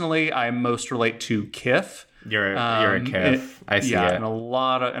personally, I most relate to Kif. You're a Kif. I see it. in a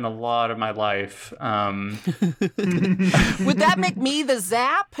lot of my life. Would that make me the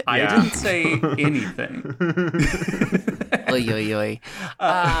Zap? I didn't say anything. Oy, oy, oy.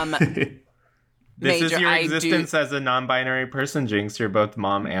 This is Major, your existence as a non-binary person, Jinx. You're both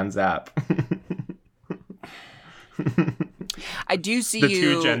mom and Zap. I do see The you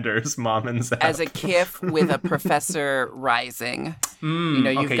two genders, mom and Zap. as a Kif with a Professor Rising.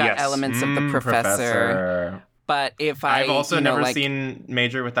 You've got elements of the professor. But if I've also never seen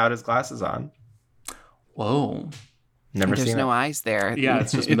Major without his glasses on. Whoa. Never there's seen no it. eyes there. Yeah,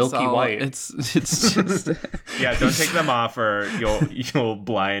 it's just milky white. It's just Yeah, don't take them off or you'll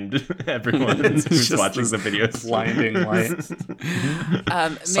blind everyone who's watching the videos. Blinding light.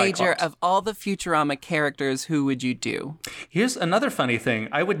 Major, Cyclops. of all the Futurama characters, who would you do? Here's another funny thing.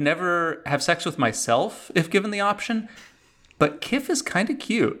 I would never have sex with myself if given the option, but Kif is kind of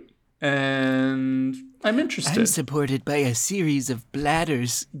cute, and I'm interested. supported by a series of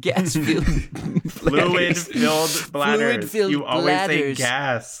bladders, gas-filled Fluid-filled bladders. Fluid-filled You always bladders. say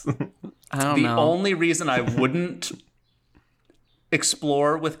gas. I don't The know. only reason I wouldn't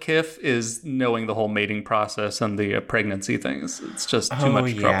explore with Kif is knowing the whole mating process and the pregnancy things. It's just too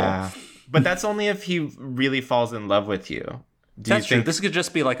much trouble. But that's only if he really falls in love with you. Do That's you true. think This could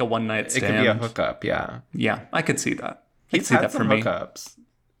just be like a one-night it stand. could be a hookup? Yeah. Yeah, I could see that. I could He's see had that for some me. hookups.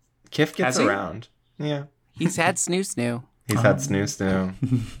 Kif gets Has he? around. Yeah. He's had snoo. He's had snoo.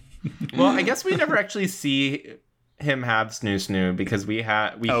 Well, I guess we never actually see him have snoo because we He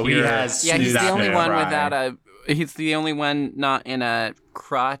hear has Yeah, he's the Zap only and one Fry. without a. He's the only one not in a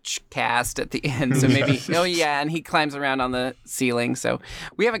crotch cast at the end. So maybe. Oh yeah, and he climbs around on the ceiling. So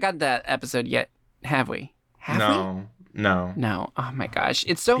we haven't got that episode yet, have we? Have No. we? No. Oh my gosh,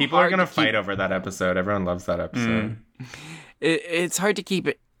 it's so People hard are gonna to keep- fight over that episode. Everyone loves that episode. It's hard to keep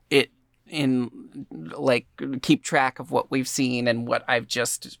it in, like, keep track of what we've seen and what I've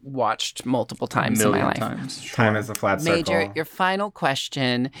just watched multiple times in my million life. times. Time is a flat circle. Major, your final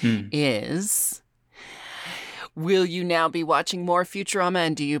question is: will you now be watching more Futurama,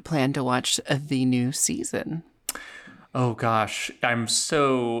 and do you plan to watch the new season? Oh gosh, I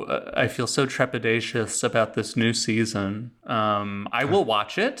feel so trepidatious about this new season. I will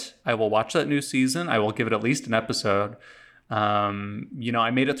watch it. I will watch that new season. I will give it at least an episode. I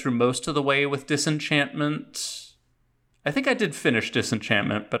made it through most of the way with Disenchantment. I think I did finish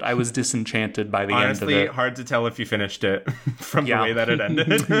Disenchantment, but I was disenchanted by the Honestly, end of it. hard to tell if you finished it from Yeah. the way that it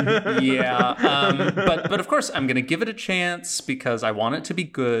ended. Yeah, but of course I'm gonna give it a chance because I want it to be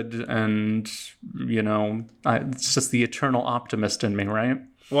good, and it's just the eternal optimist in me, right?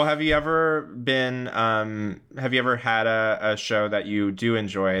 Well, have you ever had a show that you do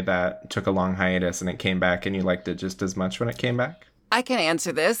enjoy that took a long hiatus and it came back and you liked it just as much when it came back? I can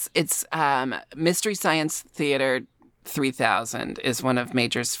answer this. It's Mystery Science Theater 3000 is one of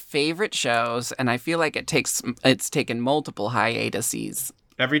Major's favorite shows, and I feel like it's taken multiple hiatuses.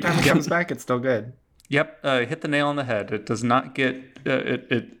 Every time it comes back, it's still good. Yep, hit the nail on the head. It does not get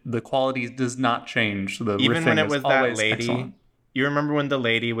the quality does not change. The Even when riffing it is was that always lady, excellent. you remember when the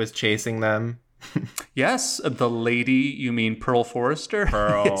lady was chasing them? Yes, the lady. You mean Pearl Forrester?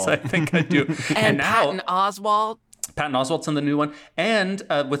 Pearl. Yes, I think I do. And now Patton Oswalt. Patton Oswalt's in the new one, and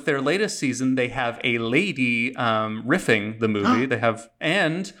with their latest season, they have a lady riffing the movie. They have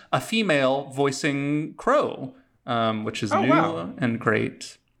and a female voicing Crow, which is new wow. and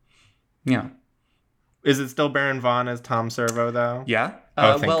great. Yeah. Is it still Baron Vaughn as Tom Servo, though? Yeah.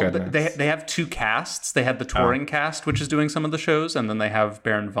 Oh, thank well, goodness. they have two casts. They had the touring cast, which is doing some of the shows, and then they have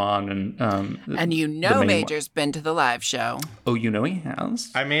Baron Vaughn and And the main one. Major's been to the live show. Oh, he has.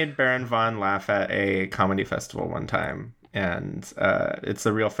 I made Baron Vaughn laugh at a comedy festival one time, and it's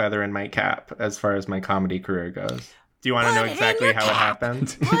a real feather in my cap as far as my comedy career goes. Do you want to know exactly how it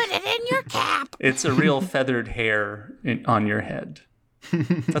happened? Put it in your cap. It's a real feathered hair on your head.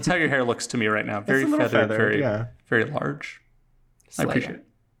 That's how your hair looks to me right now. Very It's a little feathered, feathered, very large. I appreciate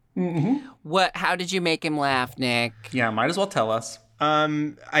it. How did you make him laugh, Nick? Yeah, might as well tell us.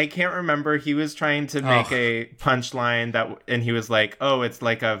 I can't remember. He was trying to make a punchline and he was like, "Oh, it's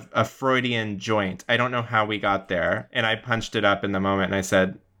like a Freudian joint." I don't know how we got there, and I punched it up in the moment, and I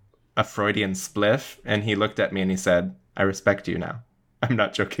said, "A Freudian spliff," and he looked at me and he said, "I respect you now." I'm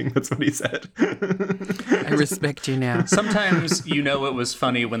not joking. That's what he said. I respect you now. Sometimes it was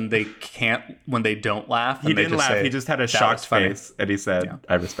funny when they don't laugh. He didn't laugh. He just had a shocked face, and he said,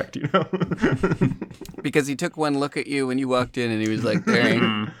 "I respect you now." Because he took one look at you when you walked in, and he was like,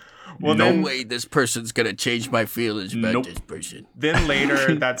 "Dang, Well, no then, way this person's gonna change my feelings about Nope. this person." then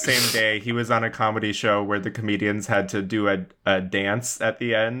later that same day, he was on a comedy show where the comedians had to do a dance at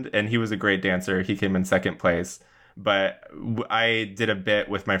the end, and he was a great dancer. He came in second place. But I did a bit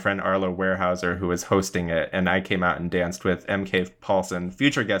with my friend Arlo Warehouser, who was hosting it, and I came out and danced with MK Paulson,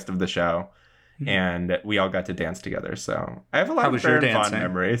 future guest of the show, and we all got to dance together. So I have a lot of very fond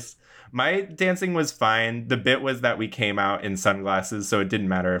memories. My dancing was fine. The bit was that we came out in sunglasses, so it didn't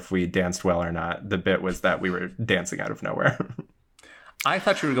matter if we danced well or not. The bit was that we were dancing out of nowhere. I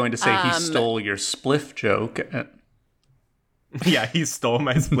thought you were going to say he stole your spliff joke. Yeah, he stole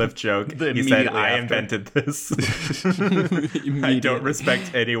my spliff joke. He said, "I invented this." I don't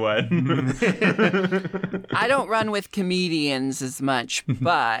respect anyone. I don't run with comedians as much,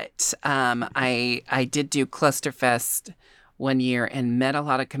 but I did do Clusterfest one year and met a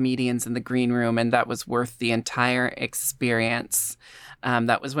lot of comedians in the green room, and that was worth the entire experience.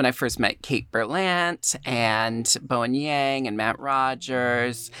 That was when I first met Kate Berlant and Bowen Yang and Matt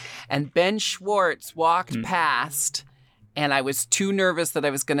Rogers, and Ben Schwartz walked past. And I was too nervous that I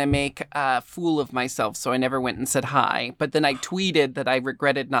was going to make a fool of myself, so I never went and said hi. But then I tweeted that I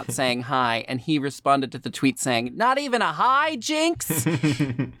regretted not saying hi, and he responded to the tweet saying, "Not even a hi, Jinx?"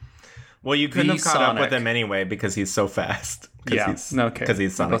 Well, you couldn't have caught up with him anyway because he's so fast. Okay. Because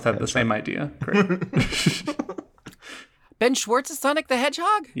he's Sonic. We both had the same idea. Great. Ben Schwartz is Sonic the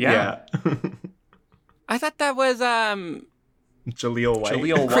Hedgehog? Yeah. I thought that was Jaleel White.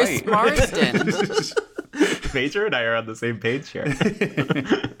 Jaleel Chris White. Marsden. Major and I are on the same page here.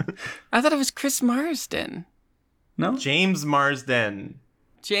 I thought it was Chris Marsden. No? James Marsden.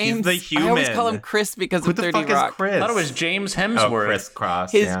 James. He's the I always human. call him Chris because Who of the 30 fuck Rock. is Chris? I thought it was James Oh, Hemsworth. Chris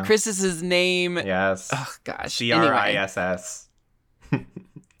Cross. Chris is his name. Yes. Oh gosh. CRISS.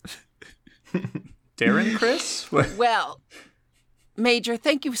 Darren Chris? Well, Major,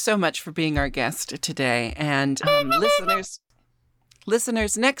 thank you so much for being our guest today. And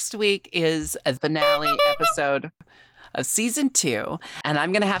listeners, next week is a finale episode of season 2. And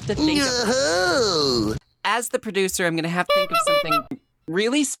I'm going to have to think as the producer, I'm going to have to think of something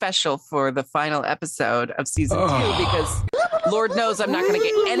really special for the final episode of season 2 because Lord knows I'm not going to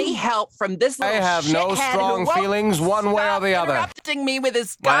get any help from this little I have no shithead strong who won't feelings one way or the other. interrupting me with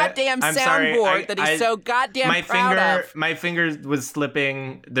his What? goddamn I'm sorry, soundboard that he's so goddamn proud of. My finger was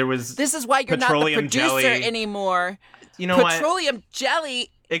slipping. There was This is why you're not the petroleum producer jelly. anymore. You know what? Petroleum jelly.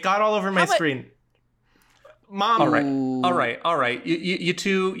 It got all over my screen. Mom. All right. You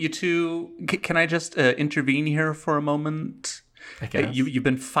two. Can I just intervene here for a moment? I guess. You've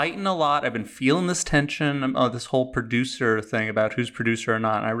been fighting a lot. I've been feeling this tension, this whole producer thing about who's producer or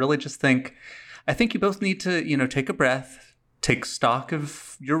not. And I really just think you both need to, take a breath, take stock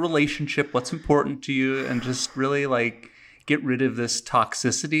of your relationship, what's important to you, and just really get rid of this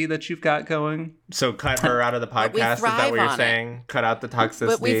toxicity that you've got going. So cut her out of the podcast. Is that what you're saying? Cut out the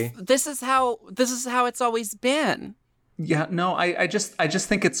toxicity. But this is how it's always been. Yeah, no, I just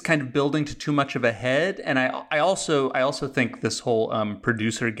think it's kind of building to too much of a head, and I also think this whole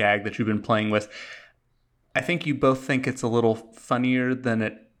producer gag that you've been playing with, I think you both think it's a little funnier than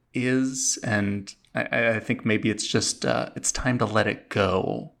it is, and I think maybe it's just it's time to let it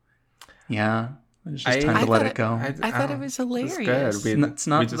go. Yeah, it's just time to let it go. I thought it was hilarious. It's good. It's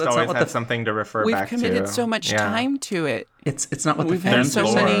not- We just that's not always what have the- something to refer We've back to. committed so much time to it. It's not what We've the had fans so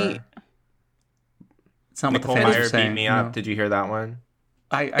are many. saying. It's not Nicole what the fans Meyer are saying. beat me no. up. Did you hear that one?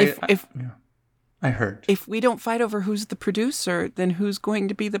 I heard. If we don't fight over who's the producer, then who's going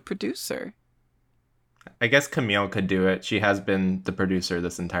to be the producer? I guess Camille could do it. She has been the producer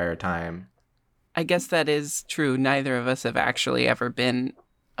this entire time. I guess that is true. Neither of us have actually ever been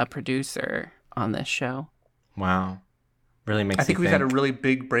a producer on this show. Wow. Really makes I think you we've had a really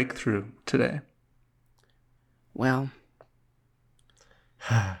big breakthrough today. Well.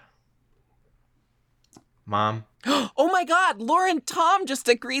 Mom. Oh, Oh my God, Lauren Tom just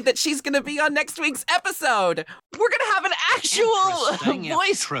agreed that she's going to be on next week's episode. We're going to have an actual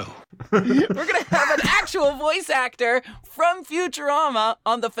voice. True. We're going to have an actual voice actor from Futurama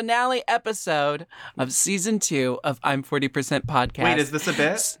on the finale episode of season 2 of I'm 40% Podcast. Wait, is this a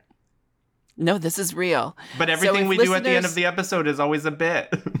bit? No, this is real. But everything So we if do at the end listeners- of the episode is always a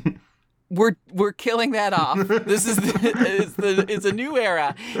bit. We're killing that off. This is it's a new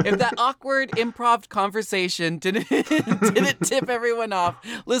era. If that awkward improv conversation didn't tip everyone off,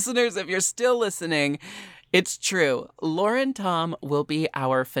 listeners, if you're still listening, it's true. Lauren Tom will be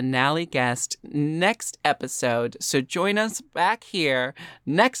our finale guest next episode. So join us back here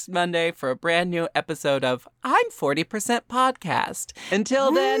next Monday for a brand new episode of I'm 40% Podcast.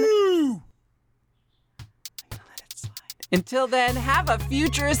 Until then, have a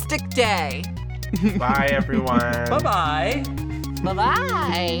futuristic day. Bye, everyone. Bye-bye.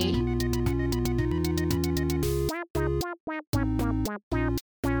 Bye-bye.